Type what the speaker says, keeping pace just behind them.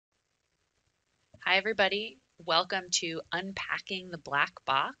Hi, everybody. Welcome to Unpacking the Black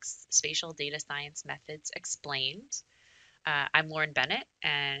Box Spatial Data Science Methods Explained. I'm Lauren Bennett,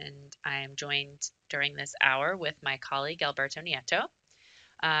 and I'm joined during this hour with my colleague Alberto Nieto.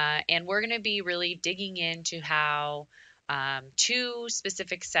 And we're going to be really digging into how two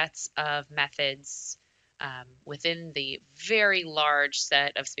specific sets of methods within the very large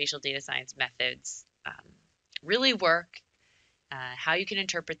set of spatial data science methods really work, how you can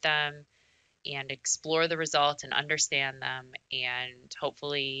interpret them and explore the results and understand them, and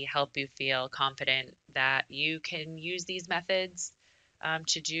hopefully help you feel confident that you can use these methods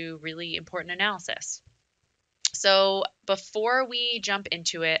to do really important analysis. So, before we jump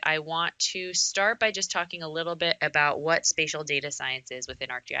into it, I want to start by just talking a little bit about what spatial data science is within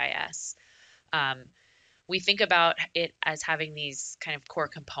ArcGIS. Um, we think about it as having these kind of core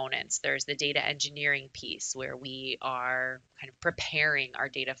components. There's the data engineering piece where we are kind of preparing our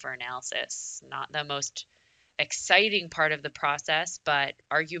data for analysis. Not the most exciting part of the process, but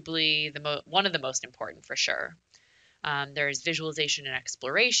arguably one of the most important for sure. There's visualization and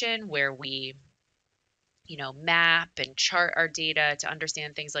exploration where we map and chart our data to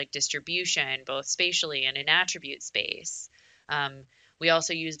understand things like distribution, both spatially and in attribute space. Um, we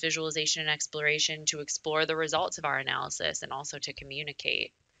also use visualization and exploration to explore the results of our analysis and also to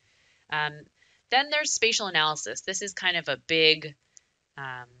communicate. Um, then there's spatial analysis. This is kind of a big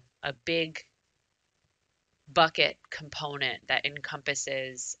bucket component that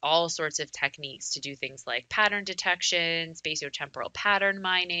encompasses all sorts of techniques to do things like pattern detection, spatiotemporal pattern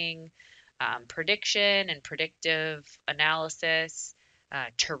mining, prediction and predictive analysis,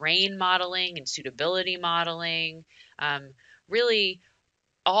 terrain modeling and suitability modeling, really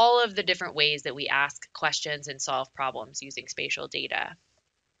all of the different ways that we ask questions and solve problems using spatial data.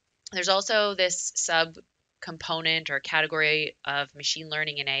 There's also this sub component or category of machine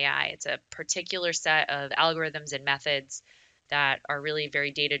learning and AI. It's a particular set of algorithms and methods that are really very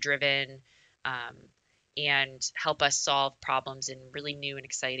data driven um, and help us solve problems in really new and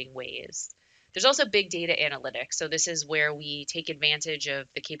exciting ways. There's also big data analytics. So, this is where we take advantage of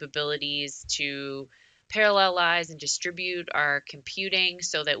the capabilities to parallelize and distribute our computing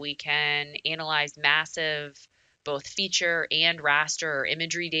so that we can analyze massive both feature and raster or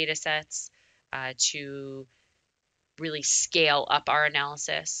imagery data sets to really scale up our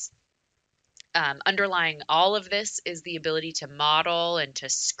analysis. Underlying all of this is the ability to model and to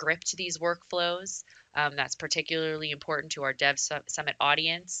script these workflows. That's particularly important to our Dev Summit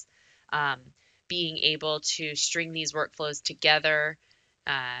audience. Um, Being able to string these workflows together,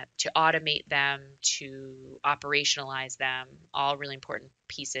 to automate them, to operationalize them, all really important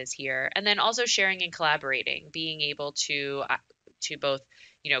pieces here. And then also sharing and collaborating, being able to both,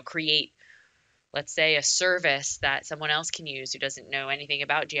 create, let's say, a service that someone else can use who doesn't know anything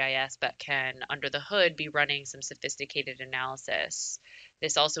about GIS but can, under the hood, be running some sophisticated analysis.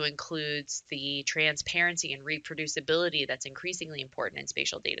 This also includes the transparency and reproducibility that's increasingly important in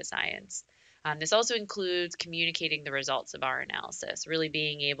spatial data science. This also includes communicating the results of our analysis, really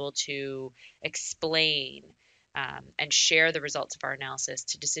being able to explain and share the results of our analysis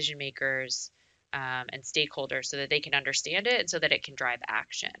to decision makers and stakeholders so that they can understand it and so that it can drive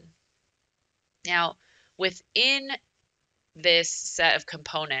action. Now, within this set of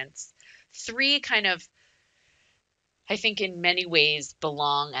components, three kind of, I think, in many ways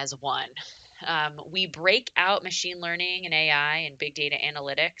belong as one. We break out machine learning and AI and big data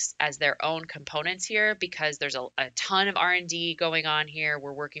analytics as their own components here because there's a ton of R&D going on here.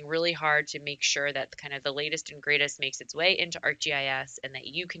 We're working really hard to make sure that kind of the latest and greatest makes its way into ArcGIS and that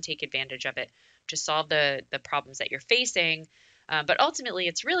you can take advantage of it to solve the problems that you're facing. But ultimately,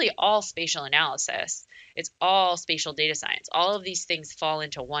 it's really all spatial analysis. It's all spatial data science. All of these things fall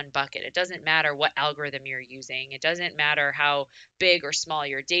into one bucket. It doesn't matter what algorithm you're using. It doesn't matter how big or small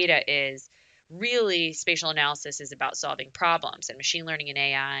your data is. Really, spatial analysis is about solving problems, and machine learning and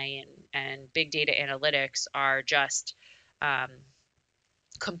AI and big data analytics are just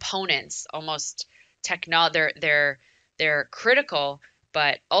components, almost they're critical,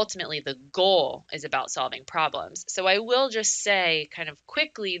 but ultimately the goal is about solving problems. So I will just say kind of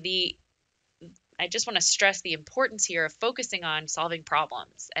quickly I just want to stress the importance here of focusing on solving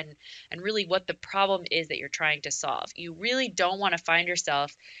problems and really what the problem is that you're trying to solve. You really don't want to find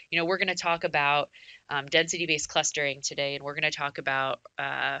yourself, we're going to talk about density-based clustering today, and we're going to talk about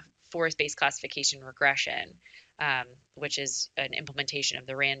forest-based classification regression, which is an implementation of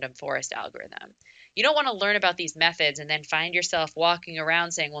the random forest algorithm. You don't want to learn about these methods and then find yourself walking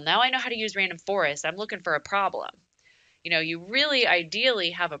around saying, well, now I know how to use random forest. I'm looking for a problem. You really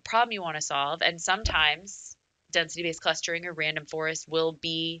ideally have a problem you want to solve, and sometimes density-based clustering or random forest will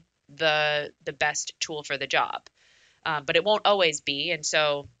be the best tool for the job. But it won't always be. And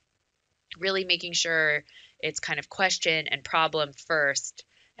so really making sure it's kind of question and problem first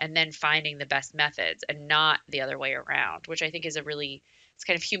and then finding the best methods and not the other way around, which I think is a really it's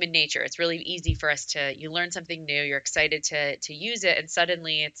kind of human nature. It's really easy for us to you learn something new, you're excited to use it, and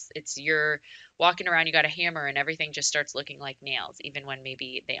suddenly it's you're walking around, you got a hammer, and everything just starts looking like nails, even when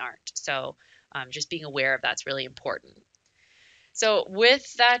maybe they aren't. So just being aware of that's really important. So,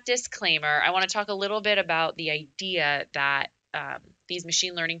 with that disclaimer, I want to talk a little bit about the idea that these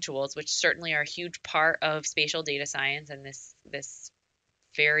machine learning tools, which certainly are a huge part of spatial data science and this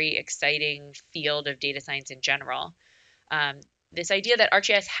very exciting field of data science in general, um, this idea that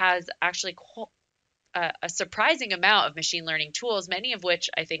ArcGIS has actually a surprising amount of machine learning tools, many of which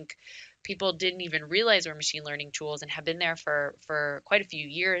I think people didn't even realize were machine learning tools and have been there for quite a few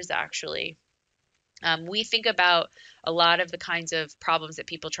years actually. We think about a lot of the kinds of problems that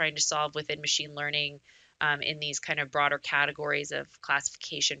people trying to solve within machine learning in these kind of broader categories of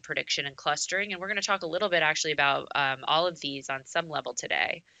classification, prediction, and clustering. And we're going to talk a little bit actually about all of these on some level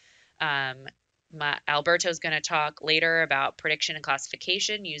today. Alberto's going to talk later about prediction and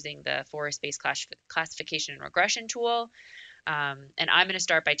classification using the forest-based classification and regression tool. And I'm going to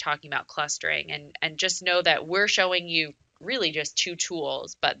start by talking about clustering. And just know that we're showing you really just two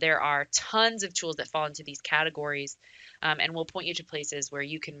tools, but there are tons of tools that fall into these categories. And we'll point you to places where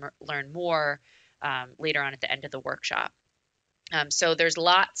you can learn more later on at the end of the workshop. So there's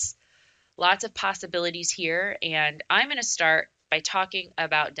lots of possibilities here. And I'm going to start by talking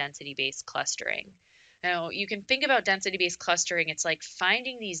about density-based clustering. Now, you can think about density-based clustering. It's like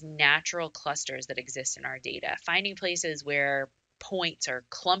finding these natural clusters that exist in our data, finding places where points are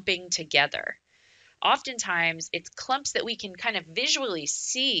clumping together. Oftentimes, it's clumps that we can kind of visually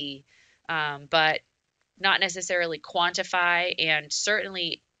see, but not necessarily quantify. And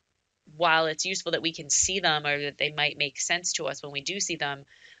certainly, while it's useful that we can see them or that they might make sense to us when we do see them,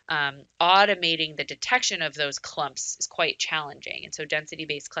 automating the detection of those clumps is quite challenging. And so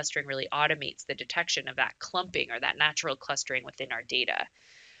density-based clustering really automates the detection of that clumping or that natural clustering within our data.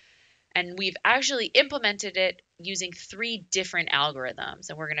 And we've actually implemented it using 3 different algorithms.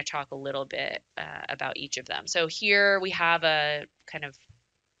 And we're going to talk a little bit about each of them. So here we have a kind of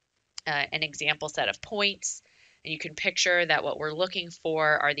an example set of points. And you can picture that what we're looking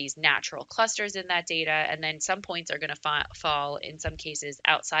for are these natural clusters in that data. And then some points are going to fall, in some cases,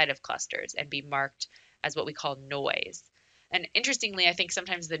 outside of clusters and be marked as what we call noise. And interestingly, I think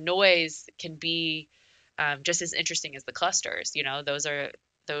sometimes the noise can be just as interesting as the clusters. You know, those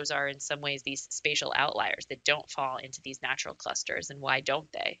are in some ways these spatial outliers that don't fall into these natural clusters. And why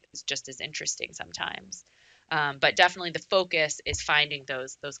don't they? It's just as interesting sometimes. But definitely the focus is finding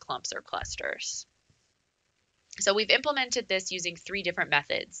those clumps or clusters. So we've implemented this using 3 different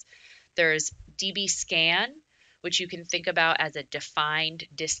methods. There's DB scan, which you can think about as a defined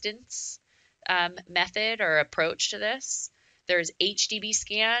distance method or approach to this. There's HDB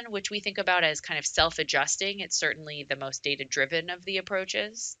scan, which we think about as kind of self-adjusting. It's certainly the most data-driven of the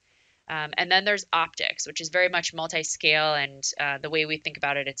approaches. And then there's optics, which is very much multi-scale, and the way we think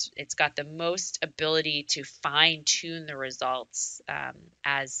about it, it's got the most ability to fine-tune the results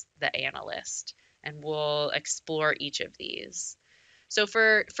as the analyst. And we'll explore each of these. So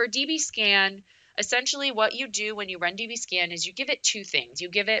for DB scan, essentially what you do when you run DB scan is you give it 2 things. You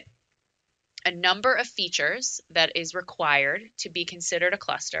give it a number of features that is required to be considered a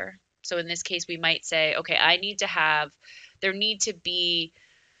cluster. So in this case, we might say, okay, there need to be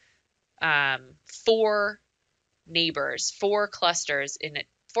 4 neighbors, 4 clusters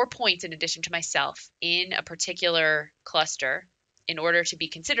 4 points in addition to myself in a particular cluster in order to be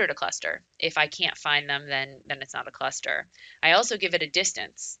considered a cluster. If I can't find them, then it's not a cluster. I also give it a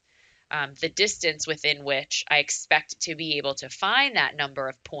distance, the distance within which I expect to be able to find that number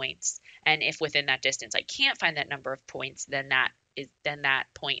of points. And if within that distance I can't find that number of points, then that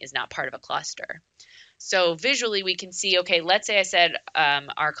point is not part of a cluster. So visually we can see, okay, let's say I said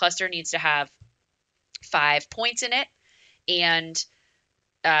our cluster needs to have 5 points in it, and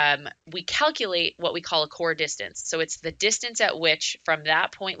we calculate what we call a core distance. So it's the distance at which, from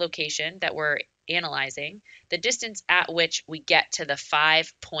that point location that we're analyzing, the distance at which we get to the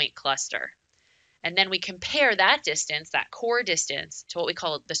 5-point cluster. And then we compare that distance, that core distance, to what we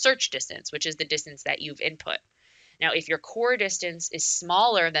call the search distance, which is the distance that you've input. Now, if your core distance is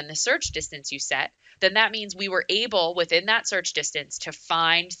smaller than the search distance you set, then that means we were able, within that search distance, to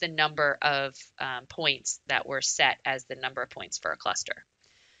find the number of points that were set as the number of points for a cluster.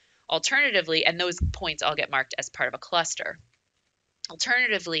 Alternatively, and those points all get marked as part of a cluster.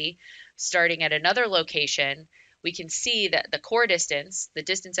 Alternatively, starting at another location, we can see that the core distance, the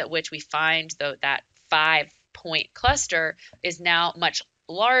distance at which we find that 5-point cluster, is now much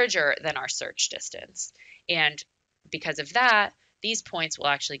larger than our search distance. And because of that, these points will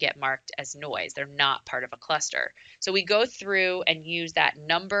actually get marked as noise. They're not part of a cluster. So we go through and use that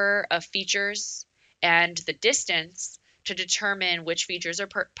number of features and the distance to determine which features are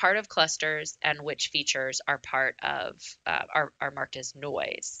part of clusters and which features are part of are marked as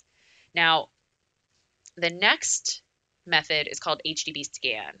noise. Now, the next method is called HDB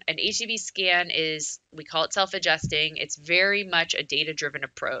scan. And HDB scan is, we call it self-adjusting. It's very much a data-driven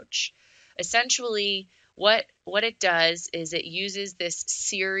approach. Essentially, what it does is it uses this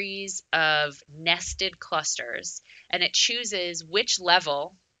series of nested clusters, and it chooses which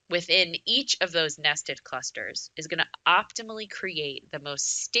level within each of those nested clusters is going to optimally create the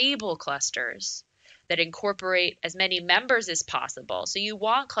most stable clusters that incorporate as many members as possible. So you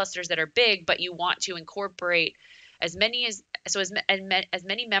want clusters that are big, but you want to incorporate as many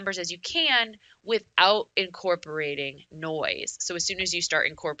members as you can without incorporating noise. So as soon as you start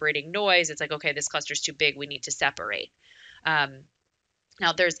incorporating noise, it's like, okay, this cluster's too big, we need to separate.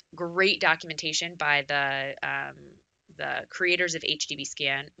 Now, there's great documentation by the creators of HDB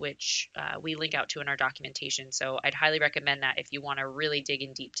scan, which we link out to in our documentation. So I'd highly recommend that if you want to really dig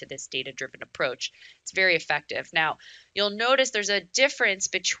in deep to this data-driven approach. It's very effective. Now, you'll notice there's a difference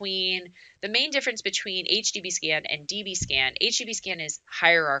between, the main difference between HDB scan and DB scan. HDB scan is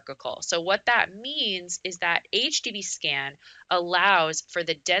hierarchical. So what that means is that HDB scan allows for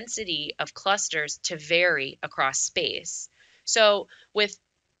the density of clusters to vary across space. So with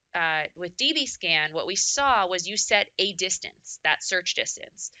DB scan, what we saw was you set a distance, that search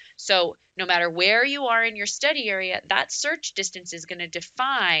distance. So no matter where you are in your study area, that search distance is going to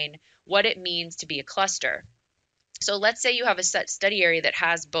define what it means to be a cluster. So let's say you have a study area that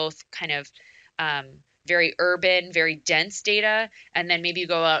has both kind of very urban, very dense data, and then maybe you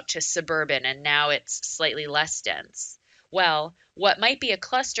go out to suburban and now it's slightly less dense. Well, what might be a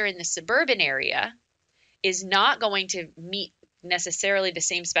cluster in the suburban area is not going to meet necessarily the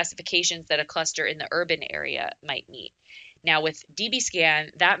same specifications that a cluster in the urban area might meet. Now with DB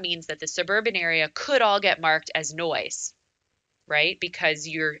scan, that means that the suburban area could all get marked as noise, right? Because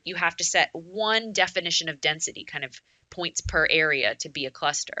you have to set one definition of density, kind of points per area, to be a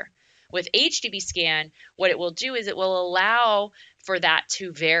cluster. With HDB scan, what it will do is it will allow for that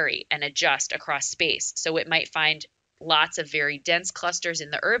to vary and adjust across space. So it might find lots of very dense clusters in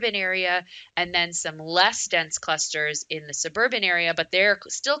the urban area and then some less dense clusters in the suburban area, but they're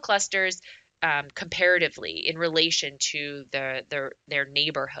still clusters comparatively in relation to their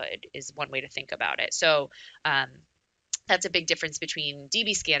neighborhood is one way to think about it. So that's a big difference between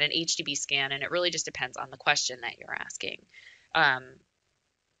DB scan and HDB scan, and it really just depends on the question that you're asking.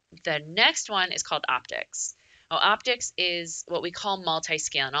 The next one is called optics. Now, optics is what we call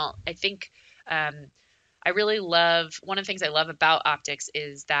multi-scale, and I think I really love, one of the things I love about optics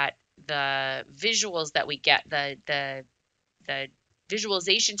is that the visuals that we get, the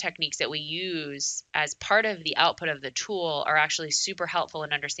visualization techniques that we use as part of the output of the tool are actually super helpful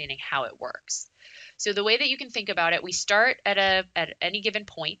in understanding how it works. So the way that you can think about it, we start at any given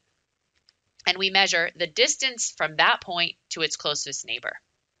point and we measure the distance from that point to its closest neighbor.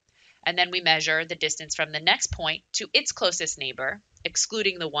 And then we measure the distance from the next point to its closest neighbor,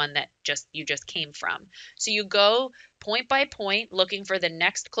 excluding the one that you just came from. So you go point by point looking for the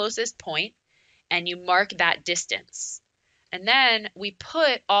next closest point and you mark that distance. And then we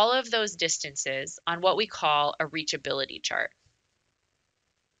put all of those distances on what we call a reachability chart.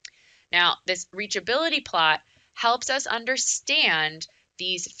 Now, this reachability plot helps us understand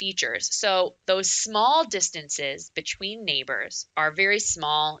these features. So those small distances between neighbors are very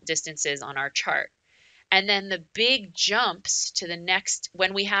small distances on our chart. And then the big jumps to the next,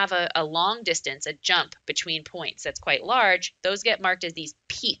 when we have a long distance, a jump between points that's quite large, those get marked as these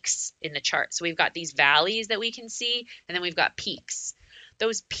peaks in the chart. So we've got these valleys that we can see, and then we've got peaks.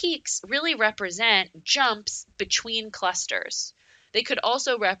 Those peaks really represent jumps between clusters. They could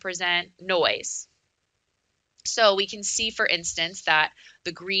also represent noise. So we can see, for instance, that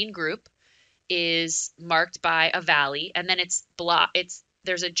the green group is marked by a valley, and then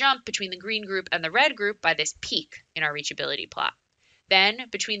there's a jump between the green group and the red group by this peak in our reachability plot. Then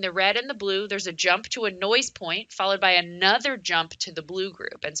between the red and the blue, there's a jump to a noise point followed by another jump to the blue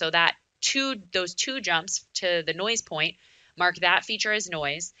group. And so those two jumps to the noise point mark that feature as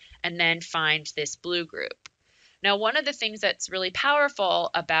noise and then find this blue group. Now, one of the things that's really powerful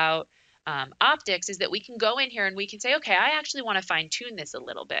about optics is that we can go in here and we can say, okay, I actually want to fine tune this a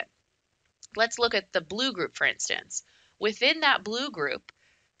little bit. Let's look at the blue group, for instance. Within that blue group,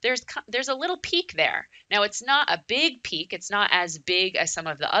 there's a little peak there. Now it's not a big peak, it's not as big as some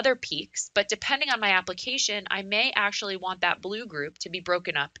of the other peaks, but depending on my application, I may actually want that blue group to be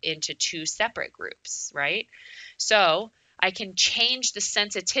broken up into two separate groups, right? So I can change the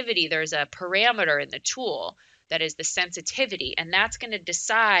sensitivity. There's a parameter in the tool that is the sensitivity, and that's going to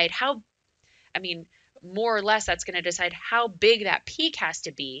decide how, I mean, more or less, that's going to decide how big that peak has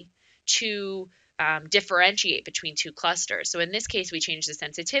to be to differentiate between two clusters. So in this case, we change the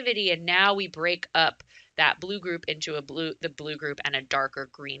sensitivity, and now we break up that blue group into the blue group and a darker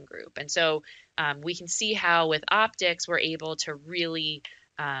green group. And so we can see how with optics, we're able to really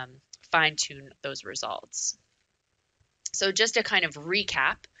fine tune those results. So just to kind of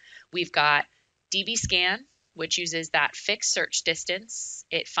recap, we've got dbScan, which uses that fixed search distance.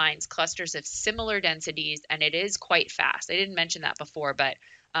 It finds clusters of similar densities, and it is quite fast. I didn't mention that before, but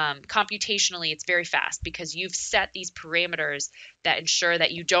computationally, it's very fast because you've set these parameters that ensure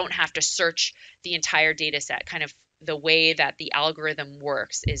that you don't have to search the entire data set. Kind of the way that the algorithm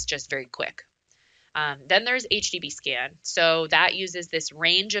works is just very quick. Then there's HDBScan. So that uses this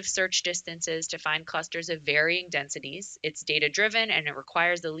range of search distances to find clusters of varying densities. It's data driven and it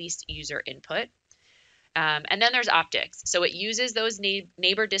requires the least user input. And then there's optics. So it uses those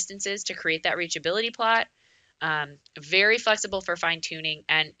neighbor distances to create that reachability plot. Very flexible for fine tuning,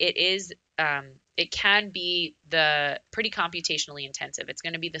 and it can be pretty computationally intensive. It's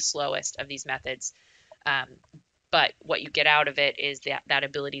going to be the slowest of these methods. But what you get out of it is that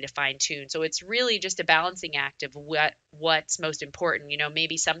ability to fine tune. So it's really just a balancing act of what's most important. You know,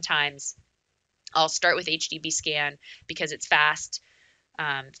 maybe sometimes I'll start with HDBScan because it's fast,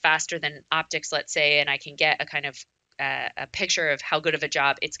 faster than optics, let's say, and I can get a kind of a picture of how good of a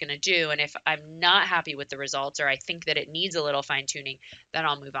job it's going to do. And if I'm not happy with the results, or I think that it needs a little fine tuning, then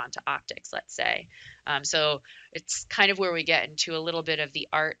I'll move on to optics, let's say. So it's kind of where we get into a little bit of the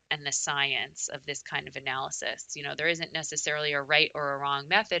art and the science of this kind of analysis. You know, there isn't necessarily a right or a wrong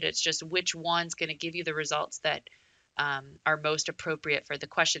method. It's just which one's going to give you the results that are most appropriate for the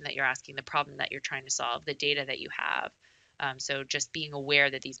question that you're asking, the problem that you're trying to solve, the data that you have. So just being aware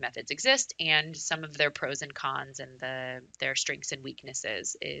that these methods exist and some of their pros and cons and their strengths and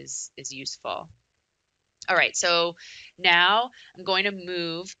weaknesses is useful. All right, so now I'm going to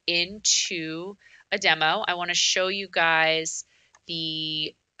move into a demo. I want to show you guys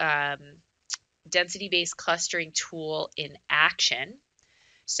the density-based clustering tool in action.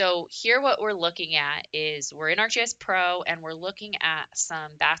 So here what we're looking at is we're in ArcGIS Pro and we're looking at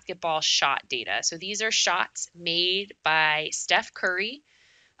some basketball shot data. So these are shots made by Steph Curry.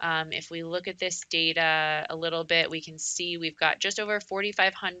 If we look at this data a little bit, we can see we've got just over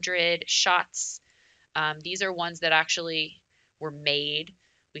 4,500 shots. These are ones that actually were made.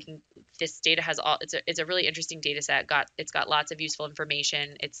 This data has it's a really interesting data set. It's got lots of useful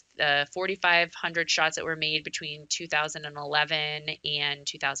information. It's the 4,500 shots that were made between 2011 and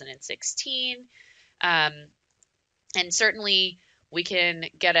 2016. And certainly we can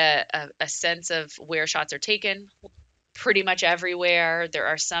get a sense of where shots are taken pretty much everywhere. There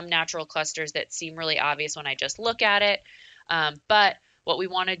are some natural clusters that seem really obvious when I just look at it. But what we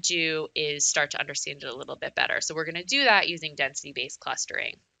want to do is start to understand it a little bit better. So we're going to do that using density-based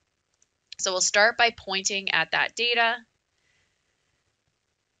clustering. So we'll start by pointing at that data,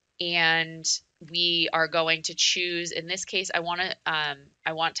 and we are going to choose, in this case, I want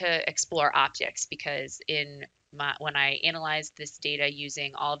to explore optics because when I analyzed this data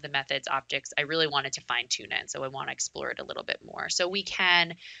using all of the methods optics, I really wanted to fine tune it. So I want to explore it a little bit more. So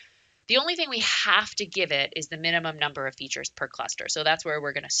the only thing we have to give it is the minimum number of features per cluster. So that's where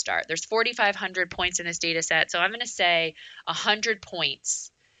we're going to start. There's 4,500 points in this data set. So I'm going to say 100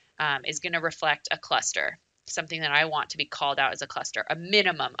 points is going to reflect a cluster, something that I want to be called out as a cluster, a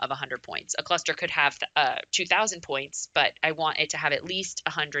minimum of 100 points. A cluster could have 2,000 points, but I want it to have at least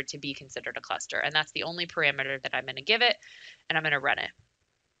 100 to be considered a cluster. And that's the only parameter that I'm going to give it, and I'm going to run it.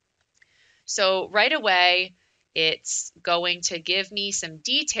 So right away, it's going to give me some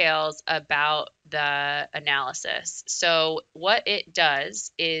details about the analysis. So what it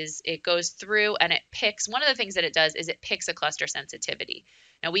does is it goes through and it picks, one of the things that it does is it picks a cluster sensitivity.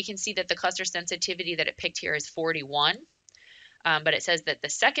 Now we can see that the cluster sensitivity that it picked here is 41, but it says that the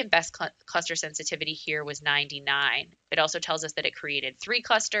second best cluster sensitivity here was 99. It also tells us that it created 3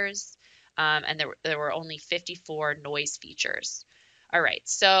 clusters and there were only 54 noise features. All right,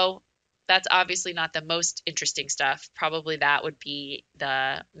 so that's obviously not the most interesting stuff. Probably that would be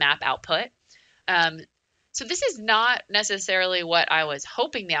the map output. So this is not necessarily what I was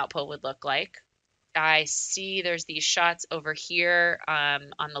hoping the output would look like. I see there's these shots over here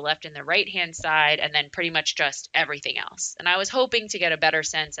on the left and the right hand side, and then pretty much just everything else. And I was hoping to get a better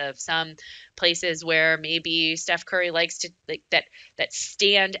sense of some places where maybe Steph Curry likes to like that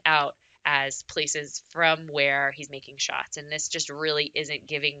stand out as places from where he's making shots. And this just really isn't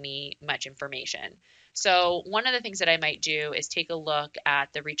giving me much information. So one of the things that I might do is take a look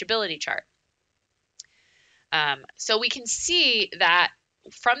at the reachability chart. So we can see that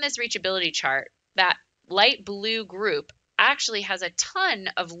from this reachability chart, that light blue group actually has a ton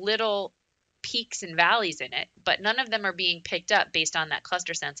of little peaks and valleys in it, but none of them are being picked up based on that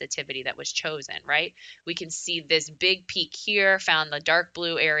cluster sensitivity that was chosen, right? We can see this big peak here found the dark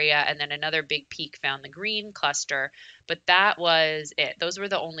blue area, and then another big peak found the green cluster, but that was it. Those were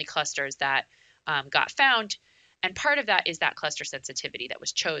the only clusters that got found. And part of that is that cluster sensitivity that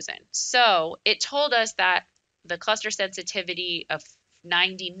was chosen. So it told us that the cluster sensitivity of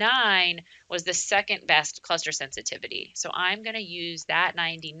 99 was the second best cluster sensitivity. So I'm going to use that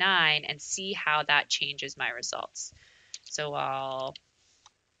 99 and see how that changes my results. So I'll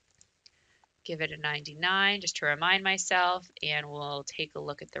give it a 99 just to remind myself, and we'll take a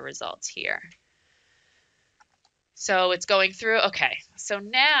look at the results here. So it's going through. Okay, so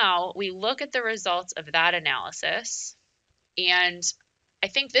now we look at the results of that analysis, and I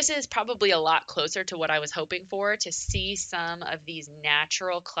think this is probably a lot closer to what I was hoping for, to see some of these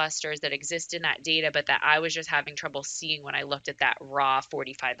natural clusters that exist in that data, but that I was just having trouble seeing when I looked at that raw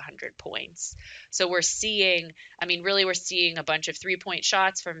 4,500 points. So we're seeing, I mean, really we're seeing a bunch of 3-point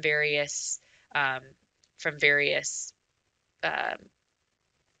shots from various um, um,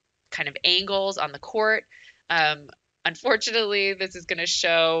 kind of angles on the court. Unfortunately, this is going to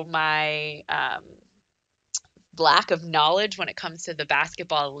show my lack of knowledge when it comes to the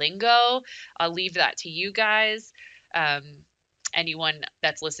basketball lingo. I'll leave that to you guys. Anyone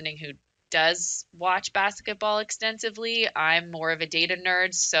that's listening who does watch basketball extensively, I'm more of a data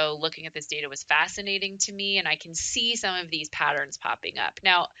nerd, so looking at this data was fascinating to me, and I can see some of these patterns popping up.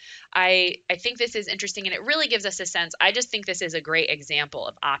 Now, I think this is interesting, and it really gives us a sense. I just think this is a great example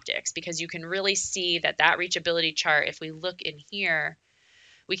of optics, because you can really see that reachability chart, if we look in here,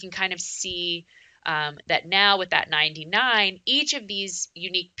 we can kind of see that now with that 99, each of these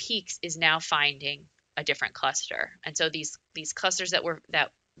unique peaks is now finding a different cluster. And so these clusters that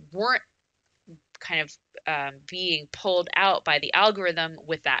weren't kind of being pulled out by the algorithm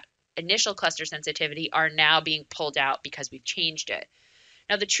with that initial cluster sensitivity are now being pulled out because we've changed it.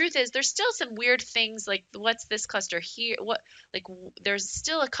 Now the truth is there's still some weird things, like what's this cluster here? There's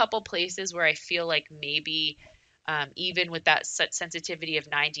still a couple places where I feel like maybe even with that sensitivity of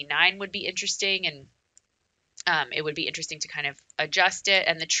 99 would be interesting, and it would be interesting to kind of adjust it.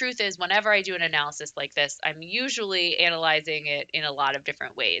 And the truth is, whenever I do an analysis like this, I'm usually analyzing it in a lot of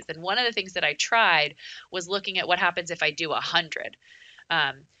different ways. And one of the things that I tried was looking at what happens if I do 100.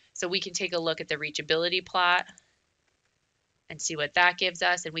 So we can take a look at the reachability plot and see what that gives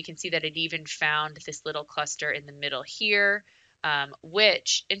us. And we can see that it even found this little cluster in the middle here,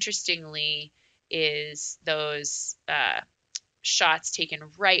 which interestingly is those shots taken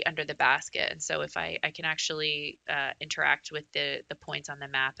right under the basket. And so if I can actually interact with the points on the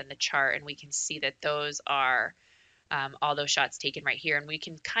map and the chart, and we can see that those are all those shots taken right here. And we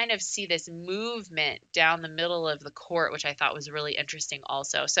can kind of see this movement down the middle of the court, which I thought was really interesting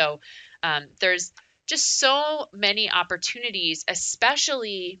also. So there's just so many opportunities,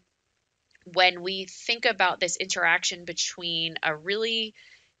 especially when we think about this interaction between a really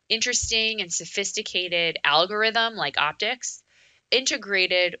interesting and sophisticated algorithm like optics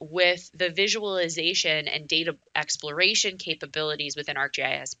integrated with the visualization and data exploration capabilities within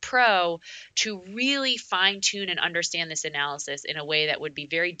ArcGIS Pro to really fine tune and understand this analysis in a way that would be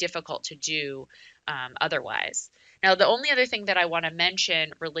very difficult to do otherwise. Now, the only other thing that I want to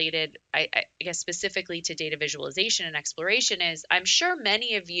mention related, I guess, specifically to data visualization and exploration is I'm sure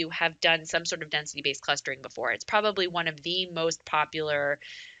many of you have done some sort of density-based clustering before. It's probably one of the most popular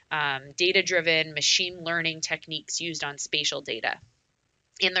data-driven machine learning techniques used on spatial data.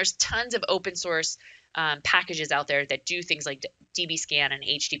 And there's tons of open source packages out there that do things like dbScan and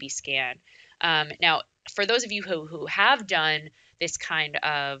HDBScan. Now, for those of you who have done this kind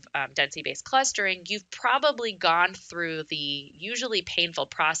of density-based clustering, you've probably gone through the usually painful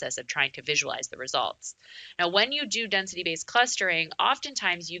process of trying to visualize the results. Now, when you do density-based clustering,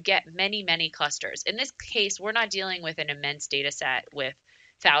 oftentimes you get many, many clusters. In this case, we're not dealing with an immense data set with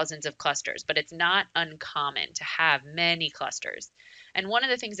thousands of clusters, but it's not uncommon to have many clusters. And one of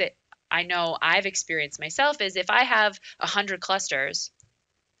the things that I know I've experienced myself is if I have 100 clusters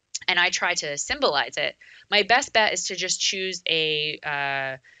and I try to symbolize it, my best bet is to just choose a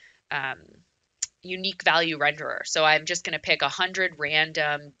unique value renderer. So I'm just going to pick 100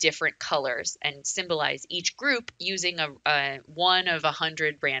 random different colors and symbolize each group using a one of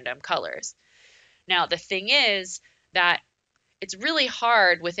 100 random colors. Now, the thing is that it's really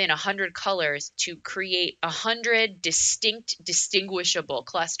hard within 100 colors to create 100 distinct, distinguishable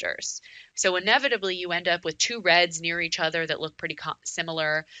clusters. So inevitably, you end up with two reds near each other that look pretty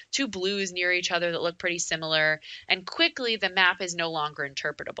similar, two blues near each other that look pretty similar, and quickly the map is no longer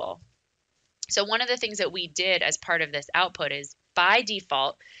interpretable. So one of the things that we did as part of this output is by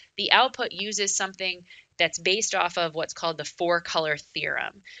default, the output uses something that's based off of what's called the four color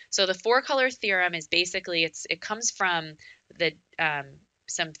theorem. So the four color theorem is basically it comes from the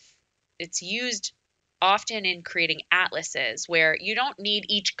it's used often in creating atlases where you don't need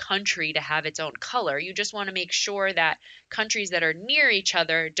each country to have its own color. You just want to make sure that countries that are near each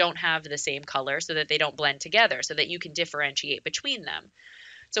other don't have the same color so that they don't blend together, so that you can differentiate between them.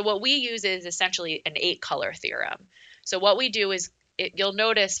 So what we use is essentially an 8-color theorem. So what we do is you'll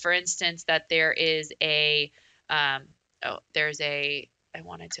notice, for instance, that there is I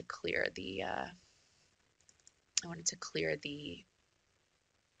wanted to clear the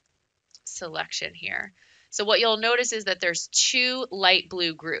selection here. So what you'll notice is that there's two light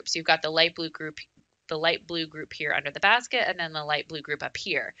blue groups. You've got the light blue group here under the basket, and then the light blue group up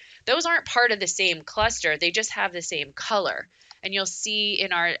here. Those aren't part of the same cluster. They just have the same color. And you'll see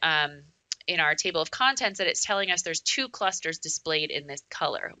in our table of contents that it's telling us there's two clusters displayed in this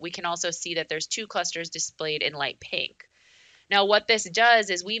color. We can also see that there's two clusters displayed in light pink. Now, what this does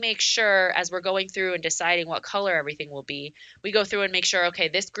is we make sure, as we're going through and deciding what color everything will be, we go through and make sure, okay,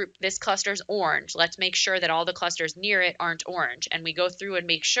 this cluster's orange. Let's make sure that all the clusters near it aren't orange. And we go through and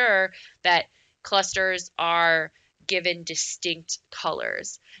make sure that clusters are given distinct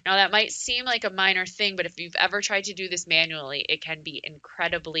colors. Now, that might seem like a minor thing, but if you've ever tried to do this manually, it can be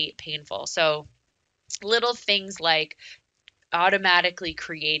incredibly painful. So little things like automatically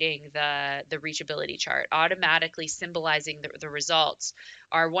creating the reachability chart, automatically symbolizing the results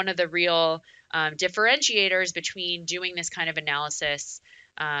are one of the real differentiators between doing this kind of analysis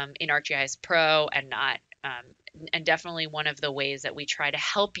in ArcGIS Pro and not. And definitely one of the ways that we try to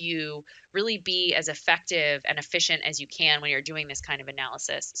help you really be as effective and efficient as you can when you're doing this kind of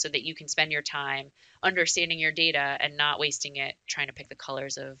analysis so that you can spend your time understanding your data and not wasting it trying to pick the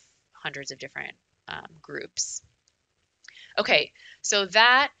colors of hundreds of different groups. Okay, so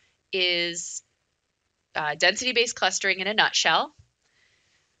that is density-based clustering in a nutshell.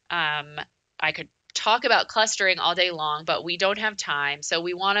 I could talk about clustering all day long, but we don't have time. So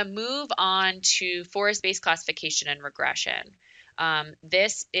we want to move on to forest-based classification and regression.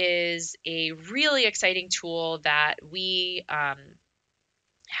 This is a really exciting tool that we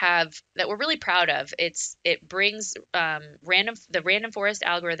that we're really proud of. It brings the random forest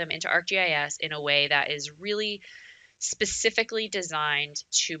algorithm into ArcGIS in a way that is really specifically designed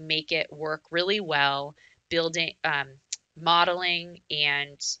to make it work really well, building, modeling,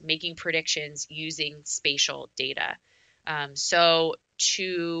 and making predictions using spatial data. So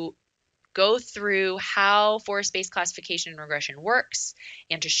to go through how forest-based classification and regression works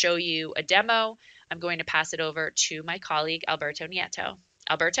and to show you a demo, I'm going to pass it over to my colleague, Alberto Nieto.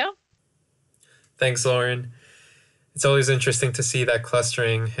 Alberto? Thanks, Lauren. It's always interesting to see that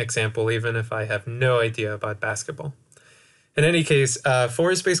clustering example, even if I have no idea about basketball. In any case,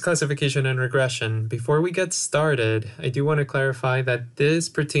 forest-based classification and regression. Before we get started, I do want to clarify that this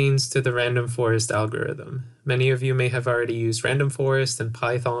pertains to the random forest algorithm. Many of you may have already used random forest in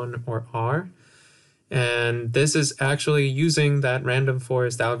Python or R, and this is actually using that random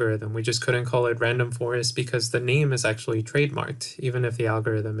forest algorithm. We just couldn't call it random forest because the name is actually trademarked, even if the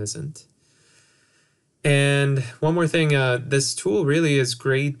algorithm isn't. And one more thing, this tool really is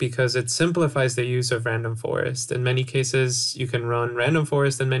great because it simplifies the use of random forest. In many cases, you can run random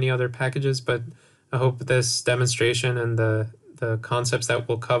forest in many other packages, but I hope this demonstration and the concepts that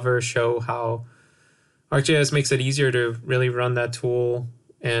we'll cover show how ArcGIS makes it easier to really run that tool.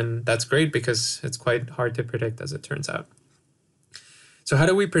 And that's great because it's quite hard to predict, as it turns out. So how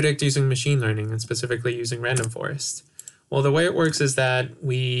do we predict using machine learning and specifically using random forest? Well, the way it works is that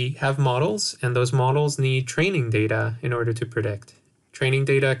we have models, and those models need training data in order to predict. Training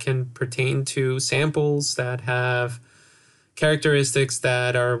data can pertain to samples that have characteristics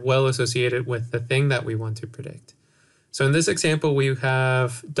that are well associated with the thing that we want to predict. So in this example, we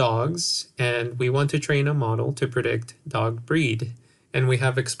have dogs, and we want to train a model to predict dog breed. And we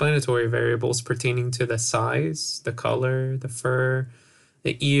have explanatory variables pertaining to the size, the color, the fur,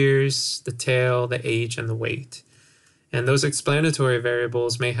 the ears, the tail, the age, and the weight. And those explanatory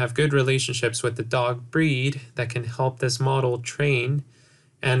variables may have good relationships with the dog breed that can help this model train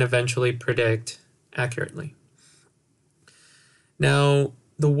and eventually predict accurately. Now,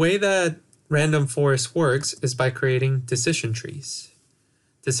 the way that random forest works is by creating decision trees.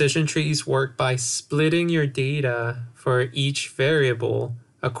 Decision trees work by splitting your data for each variable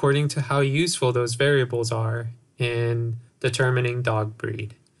according to how useful those variables are in determining dog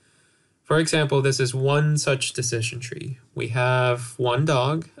breed. For example, this is one such decision tree. We have one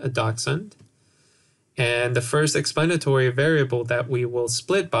dog, a dachshund, and the first explanatory variable that we will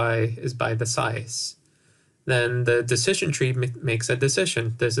split by is by the size. Then the decision tree makes a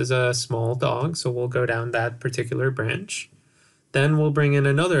decision. This is a small dog, so we'll go down that particular branch. Then we'll bring in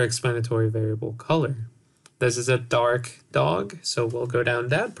another explanatory variable, color. This is a dark dog, so we'll go down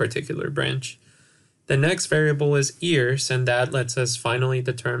that particular branch. The next variable is ears, and that lets us finally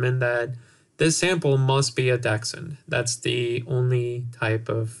determine that this sample must be a dachshund. That's the only type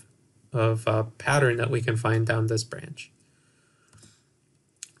of pattern that we can find down this branch.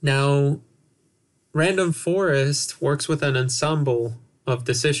 Now, random forest works with an ensemble of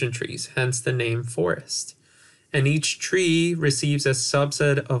decision trees, hence the name forest. And each tree receives a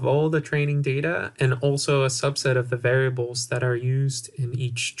subset of all the training data and also a subset of the variables that are used in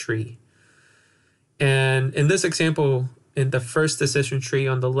each tree. And in this example, in the first decision tree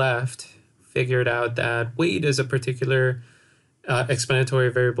on the left, figured out that weight is a particular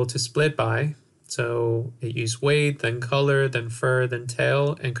explanatory variable to split by. So it used weight, then color, then fur, then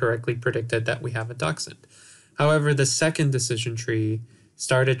tail, and correctly predicted that we have a dachshund. However, the second decision tree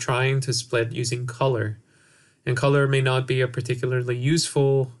started trying to split using color. And color may not be a particularly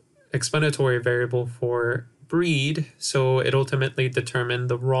useful explanatory variable for breed, so it ultimately determined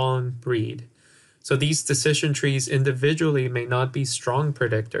the wrong breed. So these decision trees individually may not be strong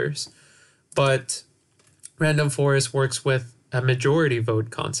predictors, but random forest works with a majority vote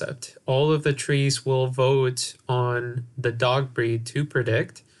concept. All of the trees will vote on the dog breed to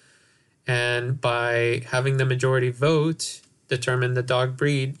predict, and by having the majority vote determine the dog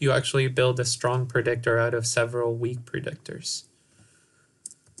breed, you actually build a strong predictor out of several weak predictors.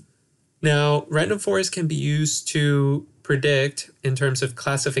 Now, random forest can be used to predict in terms of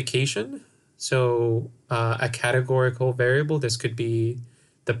classification. So a categorical variable, this could be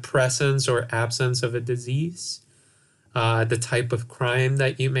the presence or absence of a disease, the type of crime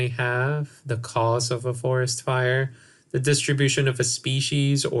that you may have, the cause of a forest fire, the distribution of a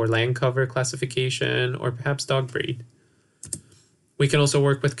species or land cover classification, or perhaps dog breed. We can also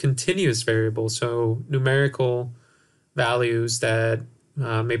work with continuous variables, so numerical values that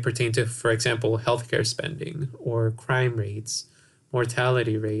may pertain to, for example, healthcare spending or crime rates,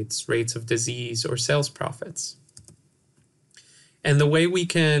 mortality rates, rates of disease, or sales profits. And the way we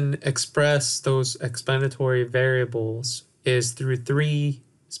can express those explanatory variables is through three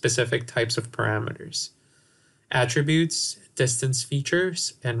specific types of parameters: attributes, distance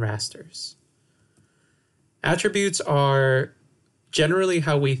features, and rasters. Attributes are generally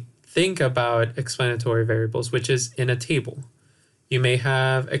how we think about explanatory variables, which is in a table. You may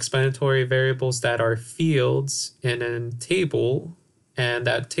have explanatory variables that are fields in a table, and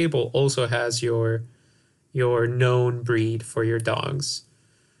that table also has your known breed for your dogs.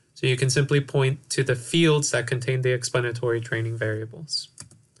 So you can simply point to the fields that contain the explanatory training variables.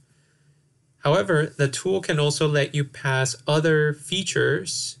 However, the tool can also let you pass other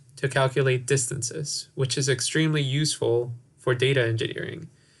features to calculate distances, which is extremely useful for data engineering.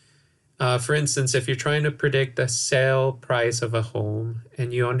 For instance, if you're trying to predict the sale price of a home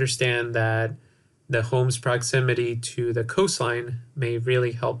and you understand that the home's proximity to the coastline may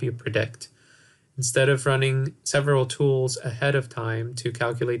really help you predict. Instead of running several tools ahead of time to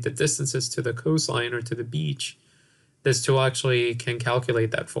calculate the distances to the coastline or to the beach, this tool actually can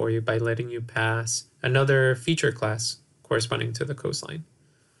calculate that for you by letting you pass another feature class corresponding to the coastline.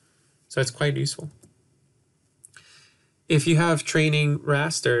 So it's quite useful. If you have training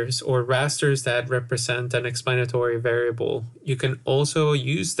rasters or rasters that represent an explanatory variable, you can also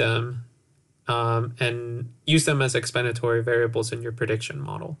use them and use them as explanatory variables in your prediction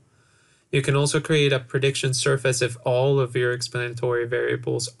model. You can also create a prediction surface if all of your explanatory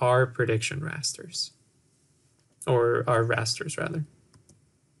variables are prediction rasters, or are rasters rather.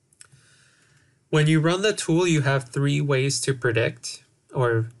 When you run the tool, you have three ways to predict,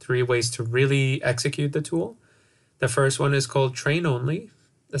 or three ways to really execute the tool. The first one is called train only.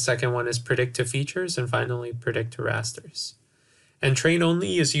 The second one is predict to features, and finally predict to rasters. And train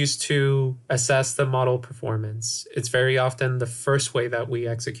only is used to assess the model performance. It's very often the first way that we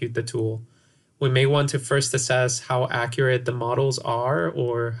execute the tool. We may want to first assess how accurate the models are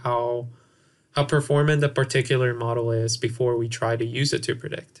or how performant a particular model is before we try to use it to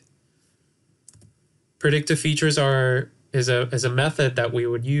predict. Predictive features is a method that we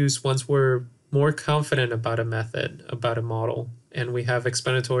would use once we're more confident about a method, about a model, and we have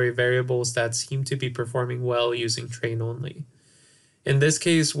explanatory variables that seem to be performing well using train only. In this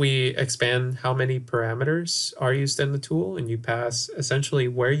case, we expand how many parameters are used in the tool, and you pass essentially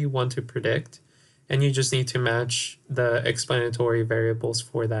where you want to predict, and you just need to match the explanatory variables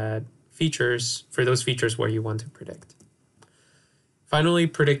for those features where you want to predict. Finally,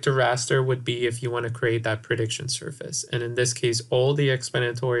 predictor raster would be if you want to create that prediction surface. And in this case, all the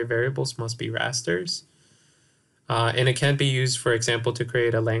explanatory variables must be rasters. And it can be used, for example, to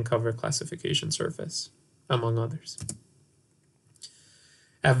create a land cover classification surface, among others.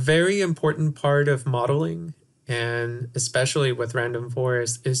 A very important part of modeling, and especially with random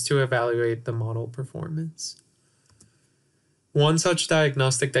forest, is to evaluate the model performance. One such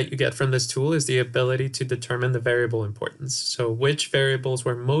diagnostic that you get from this tool is the ability to determine the variable importance. So which variables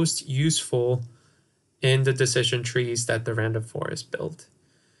were most useful in the decision trees that the random forest built.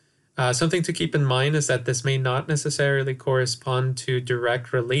 Something to keep in mind is that this may not necessarily correspond to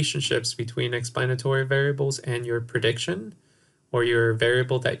direct relationships between explanatory variables and your prediction or your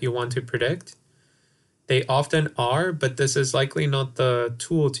variable that you want to predict. They often are, but this is likely not the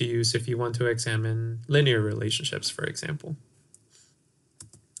tool to use if you want to examine linear relationships, for example.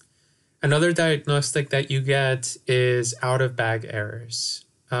 Another diagnostic that you get is out-of-bag errors.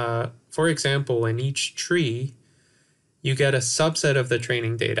 For example, in each tree, you get a subset of the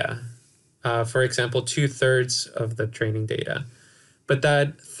training data. For example, 2/3 of the training data. But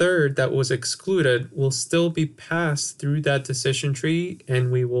that third that was excluded will still be passed through that decision tree,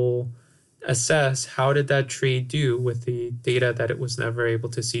 and we will assess how did that tree do with the data that it was never able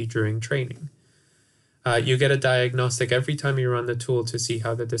to see during training. You get a diagnostic every time you run the tool to see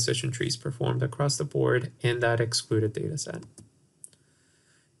how the decision trees performed across the board in that excluded data set.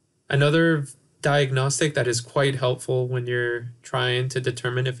 Another diagnostic that is quite helpful when you're trying to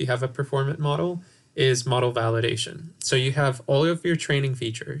determine if you have a performant model is model validation. So you have all of your training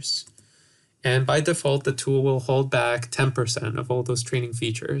features, and by default, the tool will hold back 10% of all those training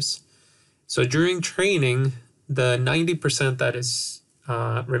features. So during training, the 90% that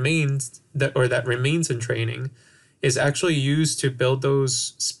remains in training is actually used to build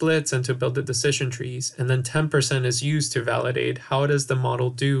those splits and to build the decision trees. And then 10% is used to validate how does the model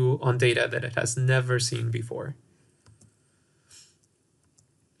do on data that it has never seen before.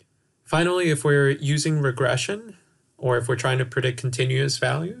 Finally, if we're using regression, or if we're trying to predict continuous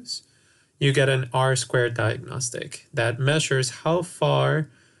values, you get an R-squared diagnostic that measures how far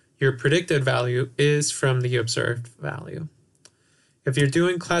your predicted value is from the observed value. If you're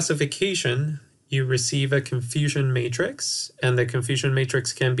doing classification, you receive a confusion matrix, and the confusion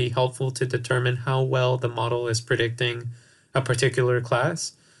matrix can be helpful to determine how well the model is predicting a particular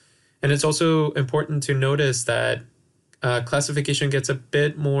class. And it's also important to notice that classification gets a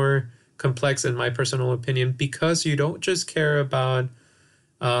bit more complex, in my personal opinion, because you don't just care about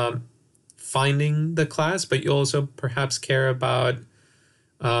finding the class, but you also perhaps care about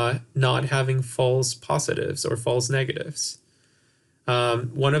not having false positives or false negatives.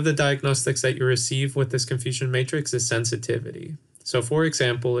 One of the diagnostics that you receive with this confusion matrix is sensitivity. So for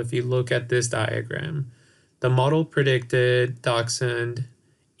example, if you look at this diagram, the model predicted dachshund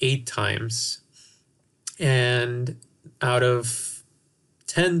 8 times, and out of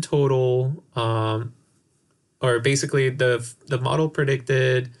 10 total, or basically the model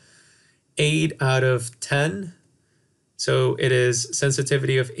predicted 8 out of 10. So it is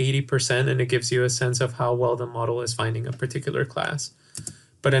sensitivity of 80%, and it gives you a sense of how well the model is finding a particular class.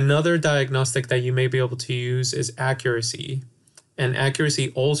 But another diagnostic that you may be able to use is accuracy. And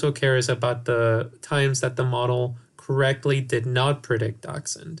accuracy also cares about the times that the model correctly did not predict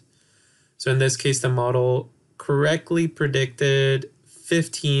dachshund. So in this case, the model correctly predicted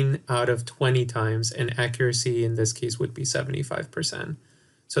 15 out of 20 times, and accuracy in this case would be 75%.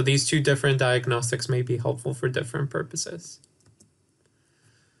 So these two different diagnostics may be helpful for different purposes.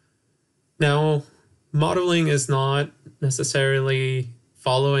 Now, modeling is not necessarily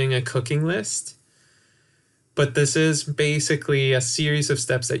following a cooking list, but this is basically a series of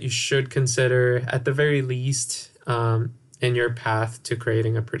steps that you should consider at the very least in your path to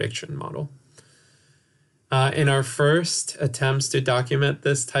creating a prediction model. In our first attempts to document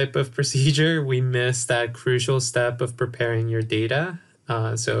this type of procedure, we missed that crucial step of preparing your data.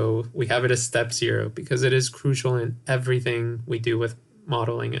 So we have it as step 0 because it is crucial in everything we do with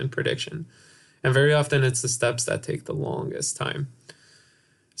modeling and prediction. And very often it's the steps that take the longest time.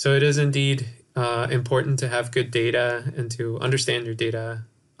 So it is indeed important to have good data and to understand your data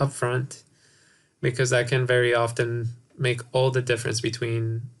upfront, because that can very often make all the difference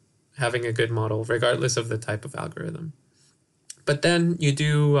between having a good model, regardless of the type of algorithm. But then you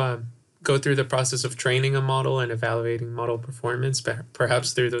do go through the process of training a model and evaluating model performance,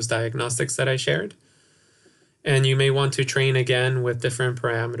 perhaps through those diagnostics that I shared. And you may want to train again with different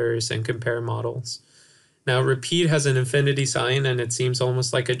parameters and compare models. Now, repeat has an infinity sign, and it seems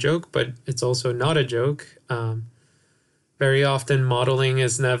almost like a joke, but it's also not a joke. Very often, modeling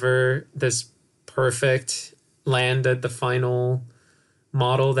is never this perfect land at the final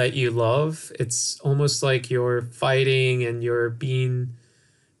model that you love. It's almost like you're fighting and you're being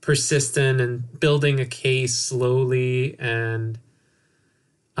persistent and building a case slowly, and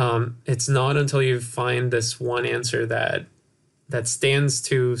it's not until you find this one answer that stands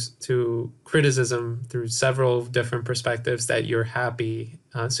to criticism through several different perspectives that you're happy.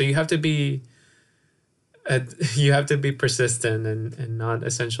 So you have to be persistent and not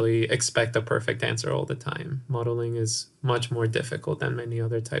essentially expect a perfect answer all the time. Modeling is much more difficult than many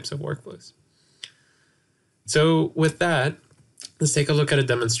other types of workflows. So with that, let's take a look at a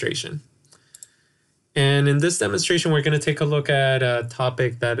demonstration. And in this demonstration, we're going to take a look at a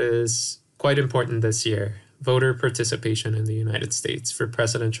topic that is quite important this year: voter participation in the United States for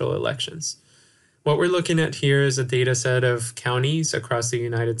presidential elections. What we're looking at here is a data set of counties across the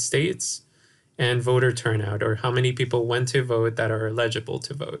United States and voter turnout, or how many people went to vote that are eligible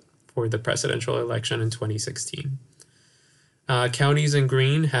to vote for the presidential election in 2016. Counties in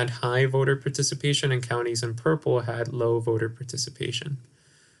green had high voter participation and counties in purple had low voter participation.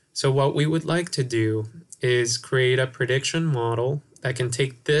 So what we would like to do is create a prediction model that can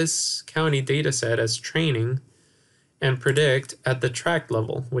take this county data set as training and predict at the tract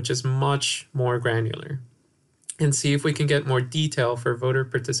level, which is much more granular, and see if we can get more detail for voter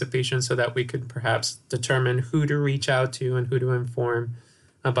participation so that we could perhaps determine who to reach out to and who to inform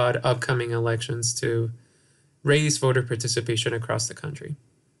about upcoming elections to raise voter participation across the country.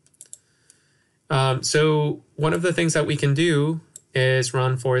 So one of the things that we can do is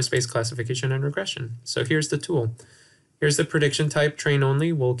run forest-based classification and regression. So here's the tool. Here's the prediction type, train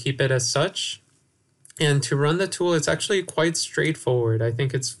only. We'll keep it as such. And to run the tool, it's actually quite straightforward. I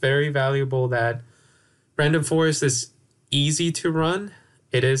think it's very valuable that random forest is easy to run.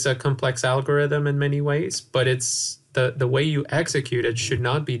 It is a complex algorithm in many ways, but it's the way you execute it should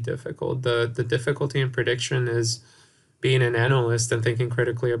not be difficult. The difficulty in prediction is being an analyst and thinking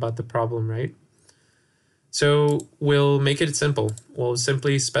critically about the problem, right? So we'll make it simple. We'll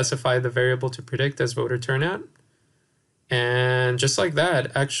simply specify the variable to predict as voter turnout. And just like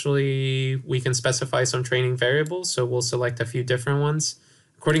that, actually, we can specify some training variables. So we'll select a few different ones.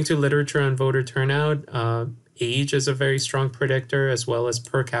 According to literature on voter turnout, age is a very strong predictor, as well as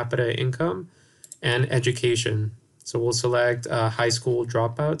per capita income and education. So we'll select high school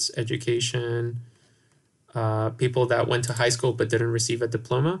dropouts, education, people that went to high school but didn't receive a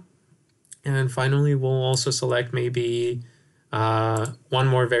diploma. And finally, we'll also select maybe one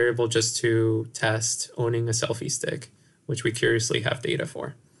more variable just to test owning a selfie stick, which we curiously have data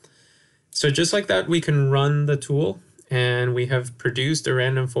for. So just like that, we can run the tool and we have produced a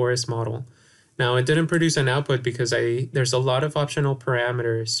random forest model. Now, it didn't produce an output because there's a lot of optional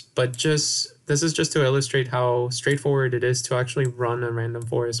parameters, but this is just to illustrate how straightforward it is to actually run a random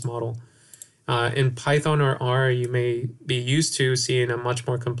forest model. In Python or R, you may be used to seeing a much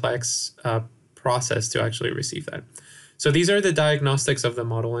more complex process to actually receive that. So these are the diagnostics of the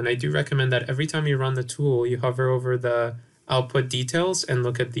model, and I do recommend that every time you run the tool, you hover over the output details and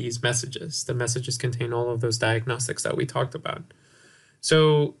look at these messages. The messages contain all of those diagnostics that we talked about.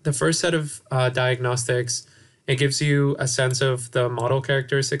 So the first set of diagnostics, it gives you a sense of the model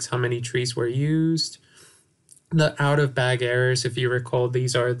characteristics, how many trees were used. The out-of-bag errors, if you recall,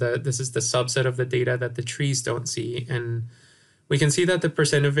 this is the subset of the data that the trees don't see. And we can see that the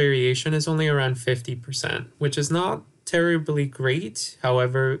percent of variation is only around 50%, which is not terribly great.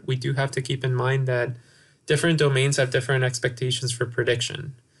 However, we do have to keep in mind that different domains have different expectations for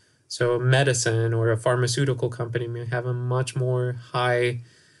prediction. So medicine or a pharmaceutical company may have a much more high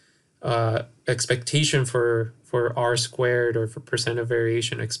expectation for R squared or for percent of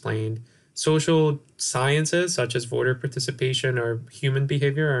variation explained. Social sciences, such as voter participation or human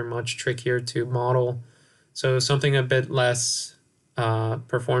behavior, are much trickier to model. So something a bit less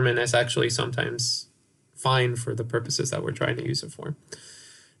performant is actually sometimes fine for the purposes that we're trying to use it for.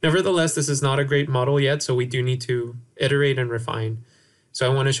 Nevertheless, this is not a great model yet, so we do need to iterate and refine. So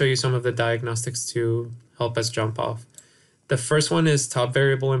I want to show you some of the diagnostics to help us jump off. The first one is top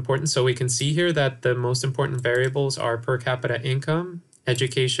variable importance. So we can see here that the most important variables are per capita income,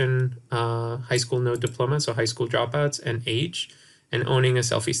 education, high school no diploma, so high school dropouts, and age. And owning a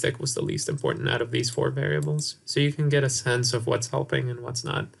selfie stick was the least important out of these 4 variables. So you can get a sense of what's helping and what's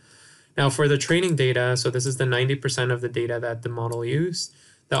not. Now for the training data, so this is the 90% of the data that the model used.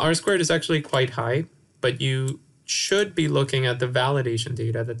 The R squared is actually quite high, but you should be looking at the validation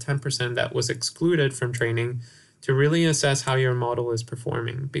data, the 10% that was excluded from training, to really assess how your model is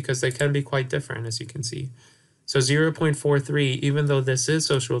performing, because they can be quite different, as you can see. So 0.43, even though this is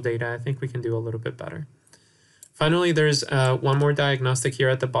social data, I think we can do a little bit better. Finally, there's one more diagnostic here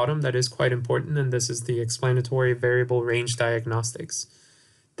at the bottom that is quite important, and this is the explanatory variable range diagnostics.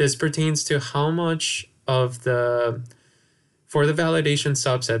 This pertains to how much of the, for the validation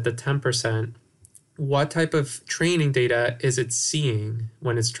subset, the 10%, what type of training data is it seeing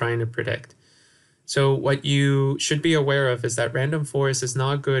when it's trying to predict? So what you should be aware of is that random forest is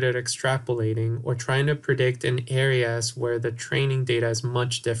not good at extrapolating or trying to predict in areas where the training data is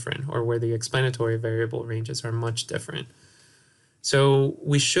much different or where the explanatory variable ranges are much different. So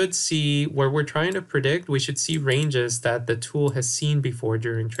we should see, where we're trying to predict, we should see ranges that the tool has seen before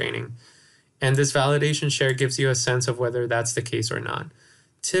during training. And this validation share gives you a sense of whether that's the case or not.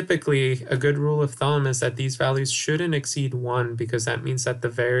 Typically, a good rule of thumb is that these values shouldn't exceed 1, because that means that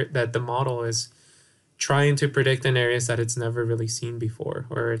the model is trying to predict in areas that it's never really seen before,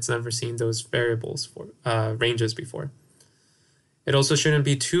 or it's never seen those variables for ranges before. It also shouldn't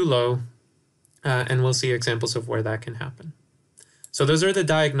be too low, and we'll see examples of where that can happen. So those are the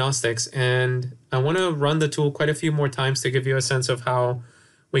diagnostics, and I want to run the tool quite a few more times to give you a sense of how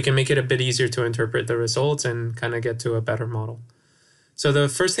we can make it a bit easier to interpret the results and kind of get to a better model. So the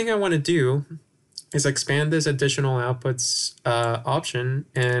first thing I want to do is expand this additional outputs option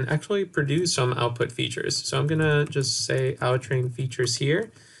and actually produce some output features. So I'm going to just say outtrain features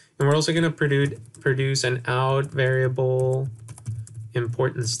here. And we're also going to produce an out variable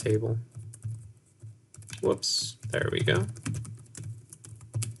importance table. Whoops, there we go.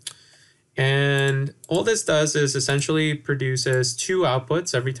 And all this does is essentially produces 2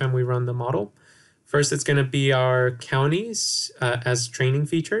 outputs every time we run the model. First, it's going to be our counties as training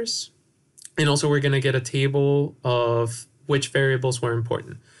features. And also we're going to get a table of which variables were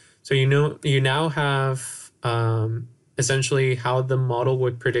important. So you now have essentially how the model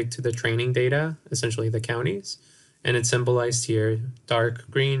would predict to the training data, essentially the counties. And it's symbolized here. Dark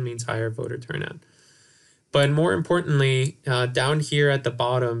green means higher voter turnout. But more importantly, down here at the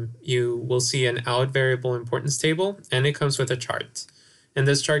bottom, you will see an out variable importance table, and it comes with a chart. And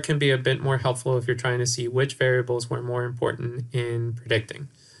this chart can be a bit more helpful if you're trying to see which variables were more important in predicting.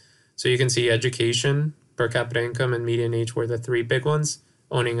 So you can see education, per capita income, and median age were the 3 big ones.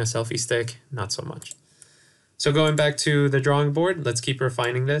 Owning a selfie stick, not so much. So going back to the drawing board, let's keep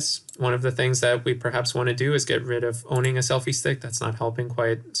refining this. One of the things that we perhaps want to do is get rid of owning a selfie stick. That's not helping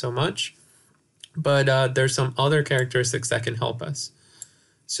quite so much. But there's some other characteristics that can help us.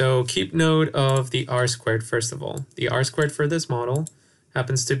 So keep note of the R squared, first of all. The R squared for this model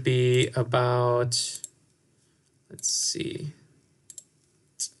happens to be about, let's see,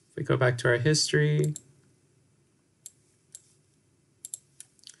 if we go back to our history,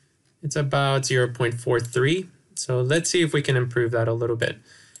 it's about 0.43. So let's see if we can improve that a little bit.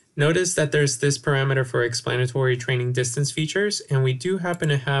 Notice that there's this parameter for explanatory training distance features, and we do happen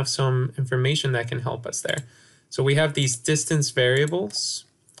to have some information that can help us there. So we have these distance variables,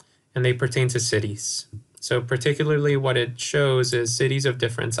 and they pertain to cities. So particularly what it shows is cities of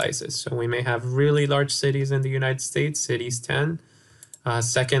different sizes. So we may have really large cities in the United States, cities 10,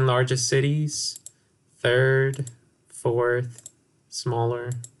 second largest cities, third, fourth,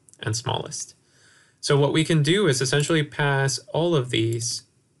 smaller, and smallest. So what we can do is essentially pass all of these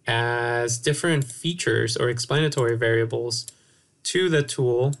as different features or explanatory variables to the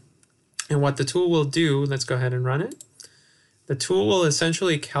tool. And what the tool will do, let's go ahead and run it. The tool will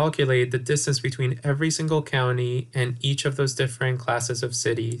essentially calculate the distance between every single county and each of those different classes of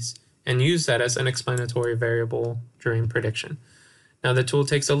cities and use that as an explanatory variable during prediction. Now the tool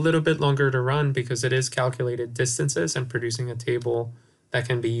takes a little bit longer to run because it is calculated distances and producing a table that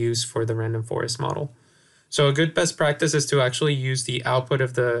can be used for the random forest model. So a good best practice is to actually use the output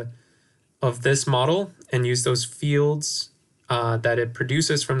of this model and use those fields that it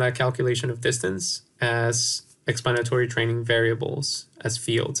produces from that calculation of distance as explanatory training variables, as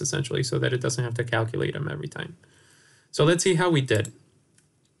fields essentially, so that it doesn't have to calculate them every time. So let's see how we did.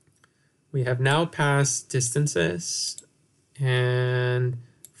 We have now passed distances, and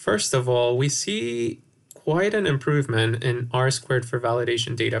first of all, we see quite an improvement in R squared for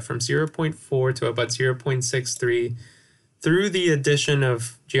validation data from 0.4 to about 0.63 through the addition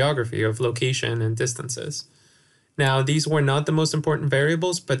of geography, of location and distances. Now, these were not the most important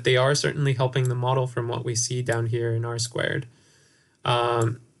variables, but they are certainly helping the model from what we see down here in R squared.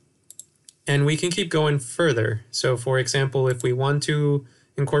 And we can keep going further. So for example, if we want to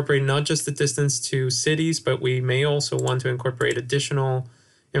incorporate not just the distance to cities, but we may also want to incorporate additional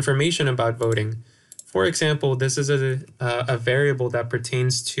information about voting. For example, this is a variable that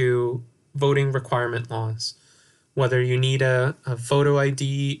pertains to voting requirement laws, whether you need a photo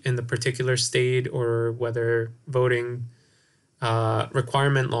ID in the particular state or whether voting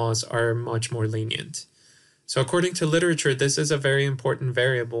requirement laws are much more lenient. So according to literature, this is a very important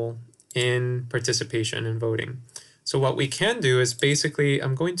variable in participation in voting. So what we can do is basically,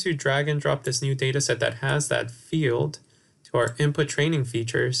 I'm going to drag and drop this new data set that has that field to our input training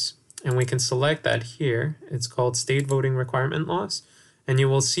features, and we can select that here. It's called state voting requirement laws, and you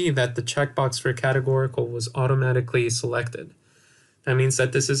will see that the checkbox for categorical was automatically selected. That means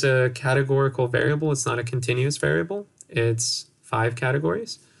that this is a categorical variable. It's not a continuous variable. It's 5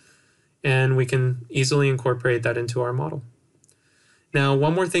 categories, and we can easily incorporate that into our model. Now,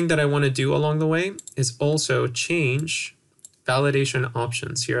 one more thing that I want to do along the way is also change validation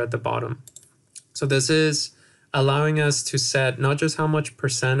options here at the bottom. So this is allowing us to set not just how much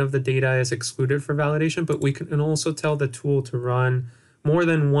 % of the data is excluded for validation, but we can also tell the tool to run more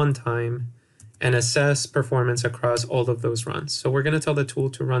than one time and assess performance across all of those runs. So we're going to tell the tool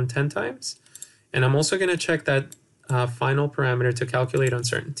to run 10 times. And I'm also going to check that final parameter to calculate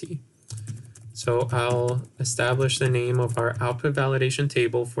uncertainty. So I'll establish the name of our output validation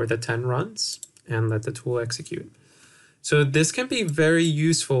table for the 10 runs and let the tool execute. So this can be very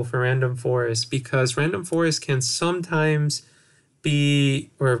useful for random forest because random forest can sometimes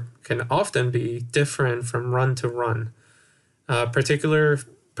be, or can often be, different from run to run,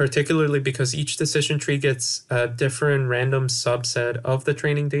 particularly because each decision tree gets a different random subset of the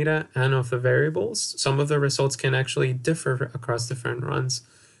training data and of the variables. Some of the results can actually differ across different runs.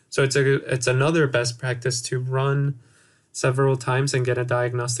 So it's another best practice to run several times and get a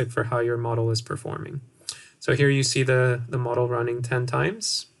diagnostic for how your model is performing. So here you see the model running 10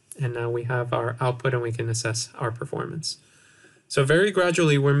 times, and now we have our output and we can assess our performance. So very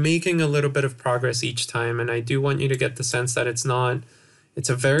gradually, we're making a little bit of progress each time, and I do want you to get the sense that it's a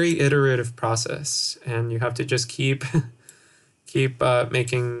very iterative process, and you have to just keep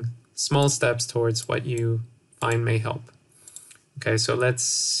making small steps towards what you find may help. Okay, so let's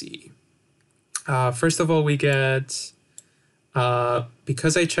see. First of all, we get,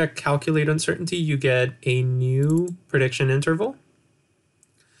 because I check calculate uncertainty, you get a new prediction interval.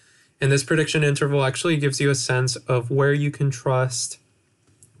 And this prediction interval actually gives you a sense of where you can trust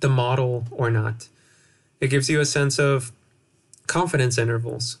the model or not. It gives you a sense of confidence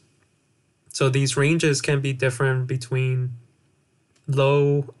intervals. So these ranges can be different between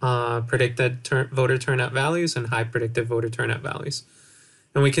low predicted voter turnout values and high predicted voter turnout values.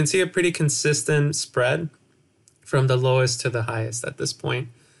 And we can see a pretty consistent spread from the lowest to the highest at this point.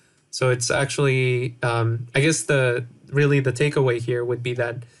 So it's actually, I guess the takeaway here would be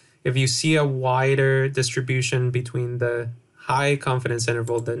that if you see a wider distribution between the high confidence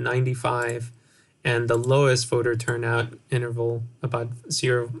interval, the 95, and the lowest voter turnout interval, about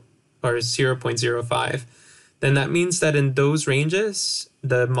 0.05, then that means that in those ranges,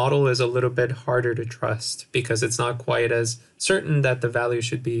 the model is a little bit harder to trust because it's not quite as certain that the value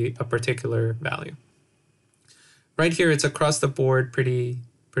should be a particular value. Right here, it's across the board pretty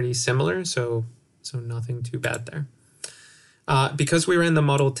similar, so nothing too bad there. Because we ran the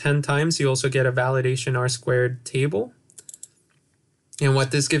model 10 times, you also get a validation R-squared table. And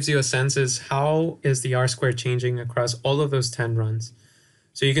what this gives you a sense is how is the R-squared changing across all of those 10 runs.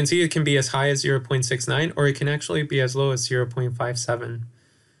 So you can see it can be as high as 0.69, or it can actually be as low as 0.57.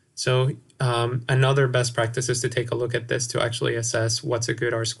 So another best practice is to take a look at this to actually assess what's a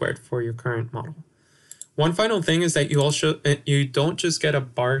good R-squared for your current model. One final thing is that you don't just get a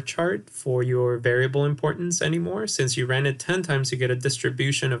bar chart for your variable importance anymore. Since you ran it 10 times, you get a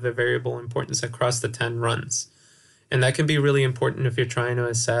distribution of the variable importance across the 10 runs. And that can be really important if you're trying to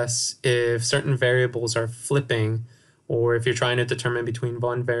assess if certain variables are flipping, or if you're trying to determine between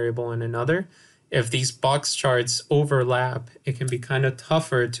one variable and another. If these box charts overlap, it can be kind of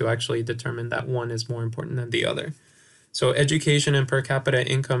tougher to actually determine that one is more important than the other. So education and per capita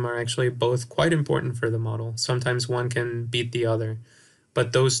income are actually both quite important for the model. Sometimes one can beat the other,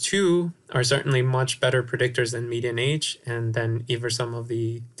 but those two are certainly much better predictors than median age and then even some of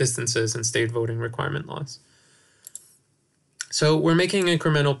the distances in state voting requirement laws. So we're making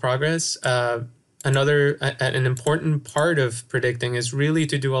incremental progress. An important part of predicting is really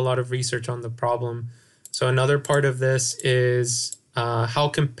to do a lot of research on the problem. So another part of this is how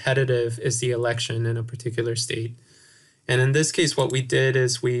competitive is the election in a particular state. And in this case, what we did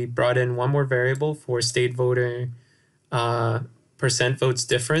is we brought in one more variable for state voter percent votes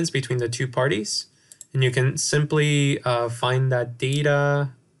difference between the two parties. And you can simply find that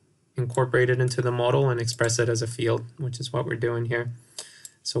data, incorporate it into the model, and express it as a field, which is what we're doing here.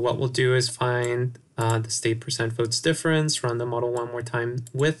 So what we'll do is find the state percent votes difference, run the model one more time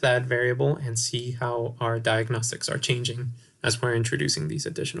with that variable, and see how our diagnostics are changing as we're introducing these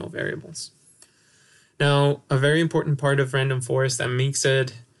additional variables. Now, a very important part of random forest that makes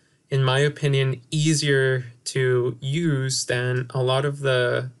it, in my opinion, easier to use than a lot of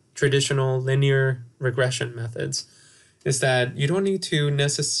the traditional linear regression methods is that you don't need to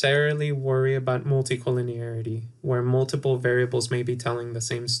necessarily worry about multicollinearity, where multiple variables may be telling the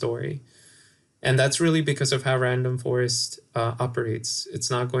same story. And that's really because of how random forest operates.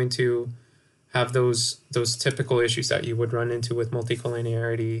 It's not going to have those typical issues that you would run into with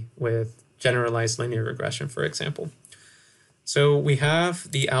multicollinearity with generalized linear regression, for example. So we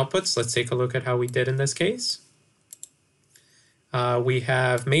have the outputs. Let's take a look at how we did in this case. We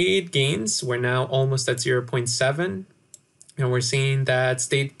have made gains. We're now almost at 0.7. And we're seeing that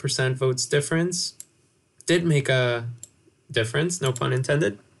state percent votes difference did make a difference, no pun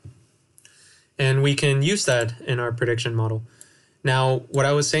intended. And we can use that in our prediction model. Now, what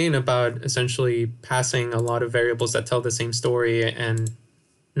I was saying about essentially passing a lot of variables that tell the same story and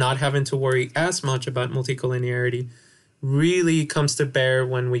not having to worry as much about multicollinearity really comes to bear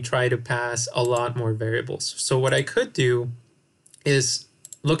when we try to pass a lot more variables. So what I could do is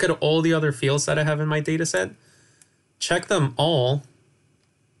look at all the other fields that I have in my data set, check them all,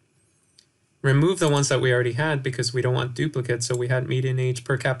 remove the ones that we already had because we don't want duplicates. So we had median age,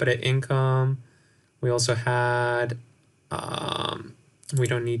 per capita income. We also had, we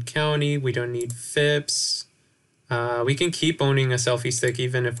don't need county, we don't need FIPS. We can keep owning a selfie stick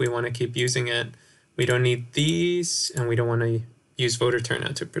even if we want to keep using it. We don't need these, and we don't want to use voter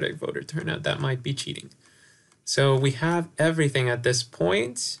turnout to predict voter turnout. That might be cheating. So we have everything at this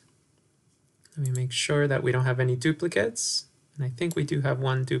point. Let me make sure that we don't have any duplicates. And I think we do have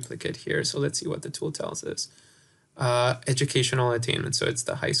one duplicate here. So let's see what the tool tells us. Educational attainment. So it's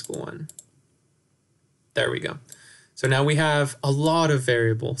the high school one. There we go. So now we have a lot of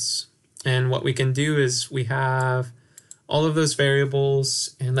variables. And what we can do is we have all of those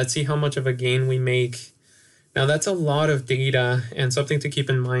variables. And let's see how much of a gain we make. Now that's a lot of data. And something to keep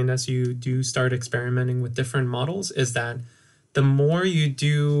in mind as you do start experimenting with different models is that the more you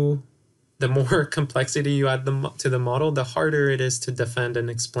do, the more complexity you add to the model, the harder it is to defend and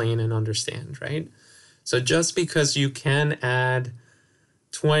explain and understand, right? So just because you can add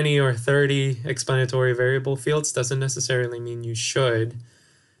 20 or 30 explanatory variable fields doesn't necessarily mean you should.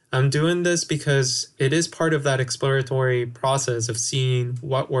 I'm doing this because it is part of that exploratory process of seeing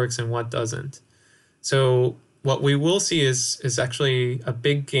what works and what doesn't. So what we will see is actually a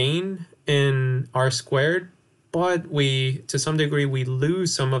big gain in R squared, but to some degree, we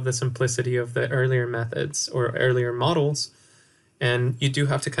lose some of the simplicity of the earlier methods or earlier models. And you do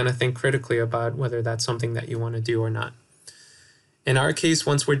have to kind of think critically about whether that's something that you want to do or not. In our case,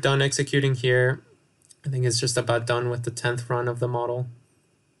 once we're done executing here, I think it's just about done with the 10th run of the model.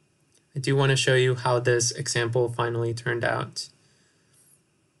 I do want to show you how this example finally turned out.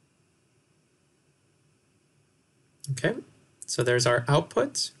 Okay, so there's our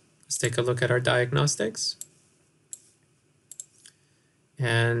output. Let's take a look at our diagnostics.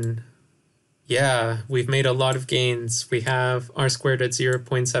 And yeah, we've made a lot of gains. We have R squared at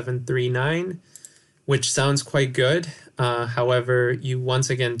 0.739, which sounds quite good. However, you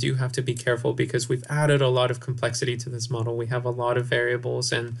once again do have to be careful because we've added a lot of complexity to this model. We have a lot of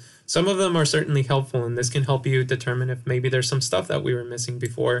variables, and some of them are certainly helpful, and this can help you determine if maybe there's some stuff that we were missing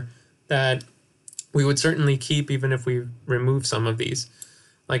before that we would certainly keep even if we remove some of these.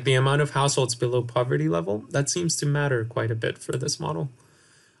 Like the amount of households below poverty level, that seems to matter quite a bit for this model.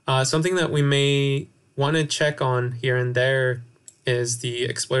 Something that we may want to check on here and there is the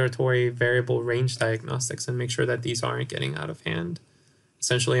exploratory variable range diagnostics and make sure that these aren't getting out of hand.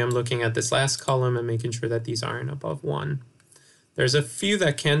 Essentially, I'm looking at this last column and making sure that these aren't above 1. There's a few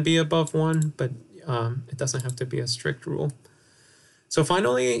that can be above 1, but it doesn't have to be a strict rule. So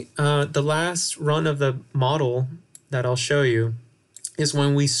finally, the last run of the model that I'll show you is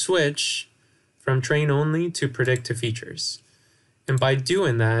when we switch from train only to predict to features. And by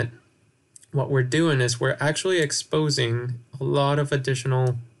doing that, what we're doing is we're actually exposing a lot of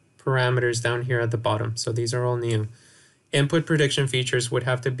additional parameters down here at the bottom. So these are all new. Input prediction features would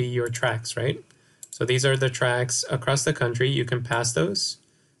have to be your tracks, right? So these are the tracks across the country. You can pass those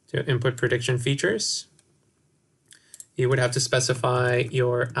to input prediction features. You would have to specify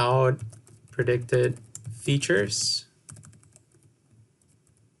your out predicted features.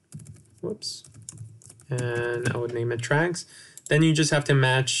 Whoops. And I would name it tracks. Then you just have to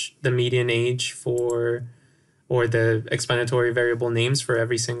match the median age or the explanatory variable names for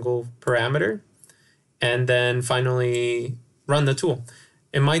every single parameter. And then finally run the tool.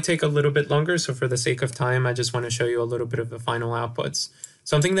 It might take a little bit longer, so for the sake of time, I just want to show you a little bit of the final outputs.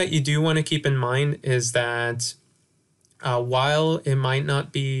 Something that you do want to keep in mind is that while it might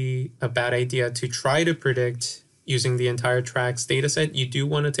not be a bad idea to try to predict using the entire tracks dataset, you do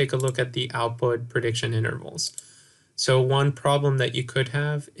want to take a look at the output prediction intervals. So one problem that you could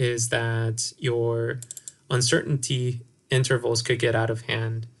have is that your uncertainty intervals could get out of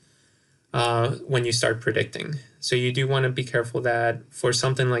hand when you start predicting. So you do want to be careful that for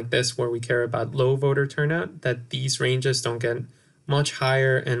something like this, where we care about low voter turnout, that these ranges don't get much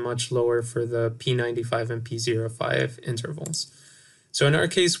higher and much lower for the P95 and P05 intervals. So in our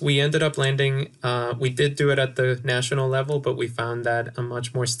case, we ended up landing, we did do it at the national level, but we found that a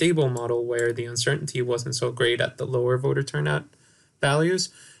much more stable model where the uncertainty wasn't so great at the lower voter turnout values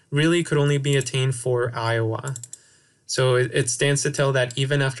really could only be attained for Iowa. So it stands to tell that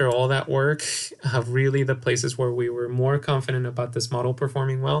even after all that work, really the places where we were more confident about this model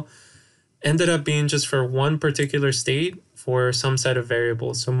performing well ended up being just for one particular state for some set of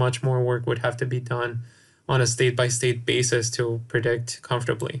variables. So much more work would have to be done on a state-by-state basis to predict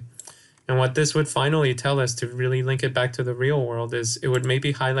comfortably. And what this would finally tell us, to really link it back to the real world, is it would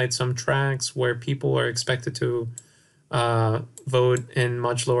maybe highlight some tracks where people are expected to vote in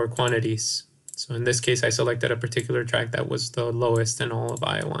much lower quantities. So in this case, I selected a particular track that was the lowest in all of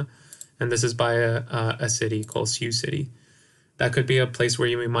Iowa. And this is by a city called Sioux City. That could be a place where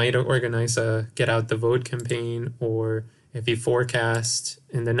you might organize a get out the vote campaign, or if you forecast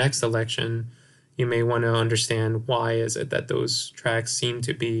in the next election, you may want to understand why is it that those tracks seem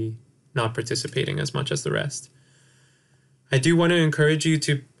to be not participating as much as the rest. I do want to encourage you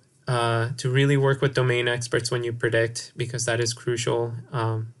to really work with domain experts when you predict, because that is crucial.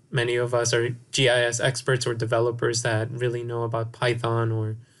 Many of us are GIS experts or developers that really know about Python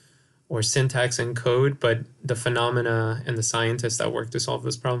or syntax and code, but the phenomena and the scientists that work to solve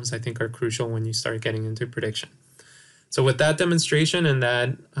those problems, I think, are crucial when you start getting into prediction. So with that demonstration and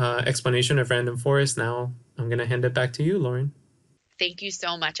that explanation of random forest, now I'm going to hand it back to you, Lauren. Thank you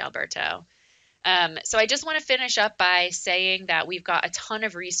so much, Alberto. So I just want to finish up by saying that we've got a ton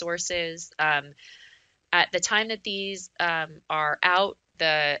of resources. At the time that these are out,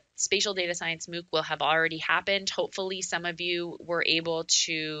 the Spatial Data Science MOOC will have already happened. Hopefully, some of you were able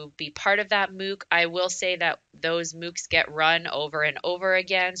to be part of that MOOC. I will say that those MOOCs get run over and over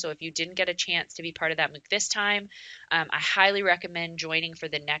again. So if you didn't get a chance to be part of that MOOC this time, I highly recommend joining for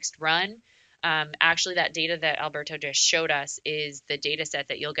the next run. Actually, that data that Alberto just showed us is the data set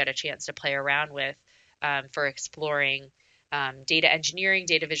that you'll get a chance to play around with for exploring data engineering,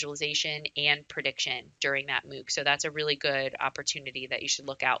 data visualization, and prediction during that MOOC. So that's a really good opportunity that you should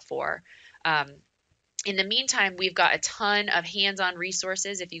look out for. In the meantime, we've got a ton of hands-on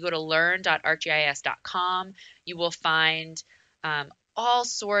resources. If you go to learn.arcgis.com, you will find all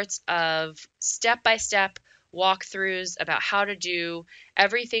sorts of step-by-step walkthroughs about how to do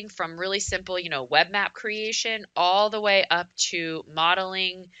everything from really simple, web map creation all the way up to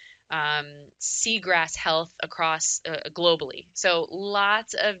modeling seagrass health across globally. So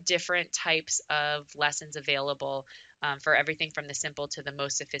lots of different types of lessons available for everything from the simple to the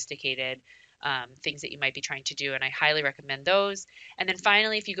most sophisticated things that you might be trying to do. And I highly recommend those. And then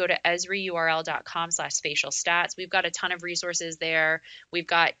finally, if you go to esriurl.com/spatial stats, we've got a ton of resources there. We've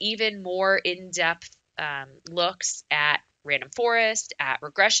got even more in-depth looks at random forest, at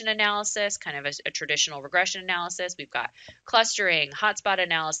regression analysis, kind of a traditional regression analysis. We've got clustering, hotspot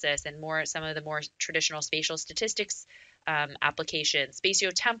analysis, and some of the more traditional spatial statistics applications,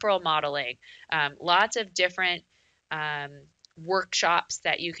 spatiotemporal modeling, lots of different workshops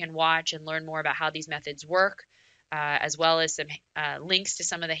that you can watch and learn more about how these methods work, as well as some links to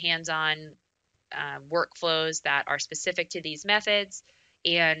some of the hands-on workflows that are specific to these methods,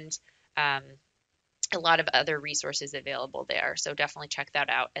 and a lot of other resources available there. So definitely check that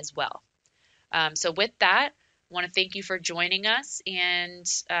out as well. So with that, I want to thank you for joining us, and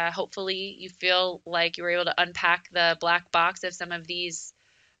hopefully you feel like you were able to unpack the black box of some of these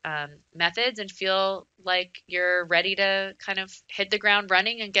methods and feel like you're ready to kind of hit the ground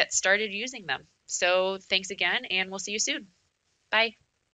running and get started using them. So thanks again, and we'll see you soon. Bye.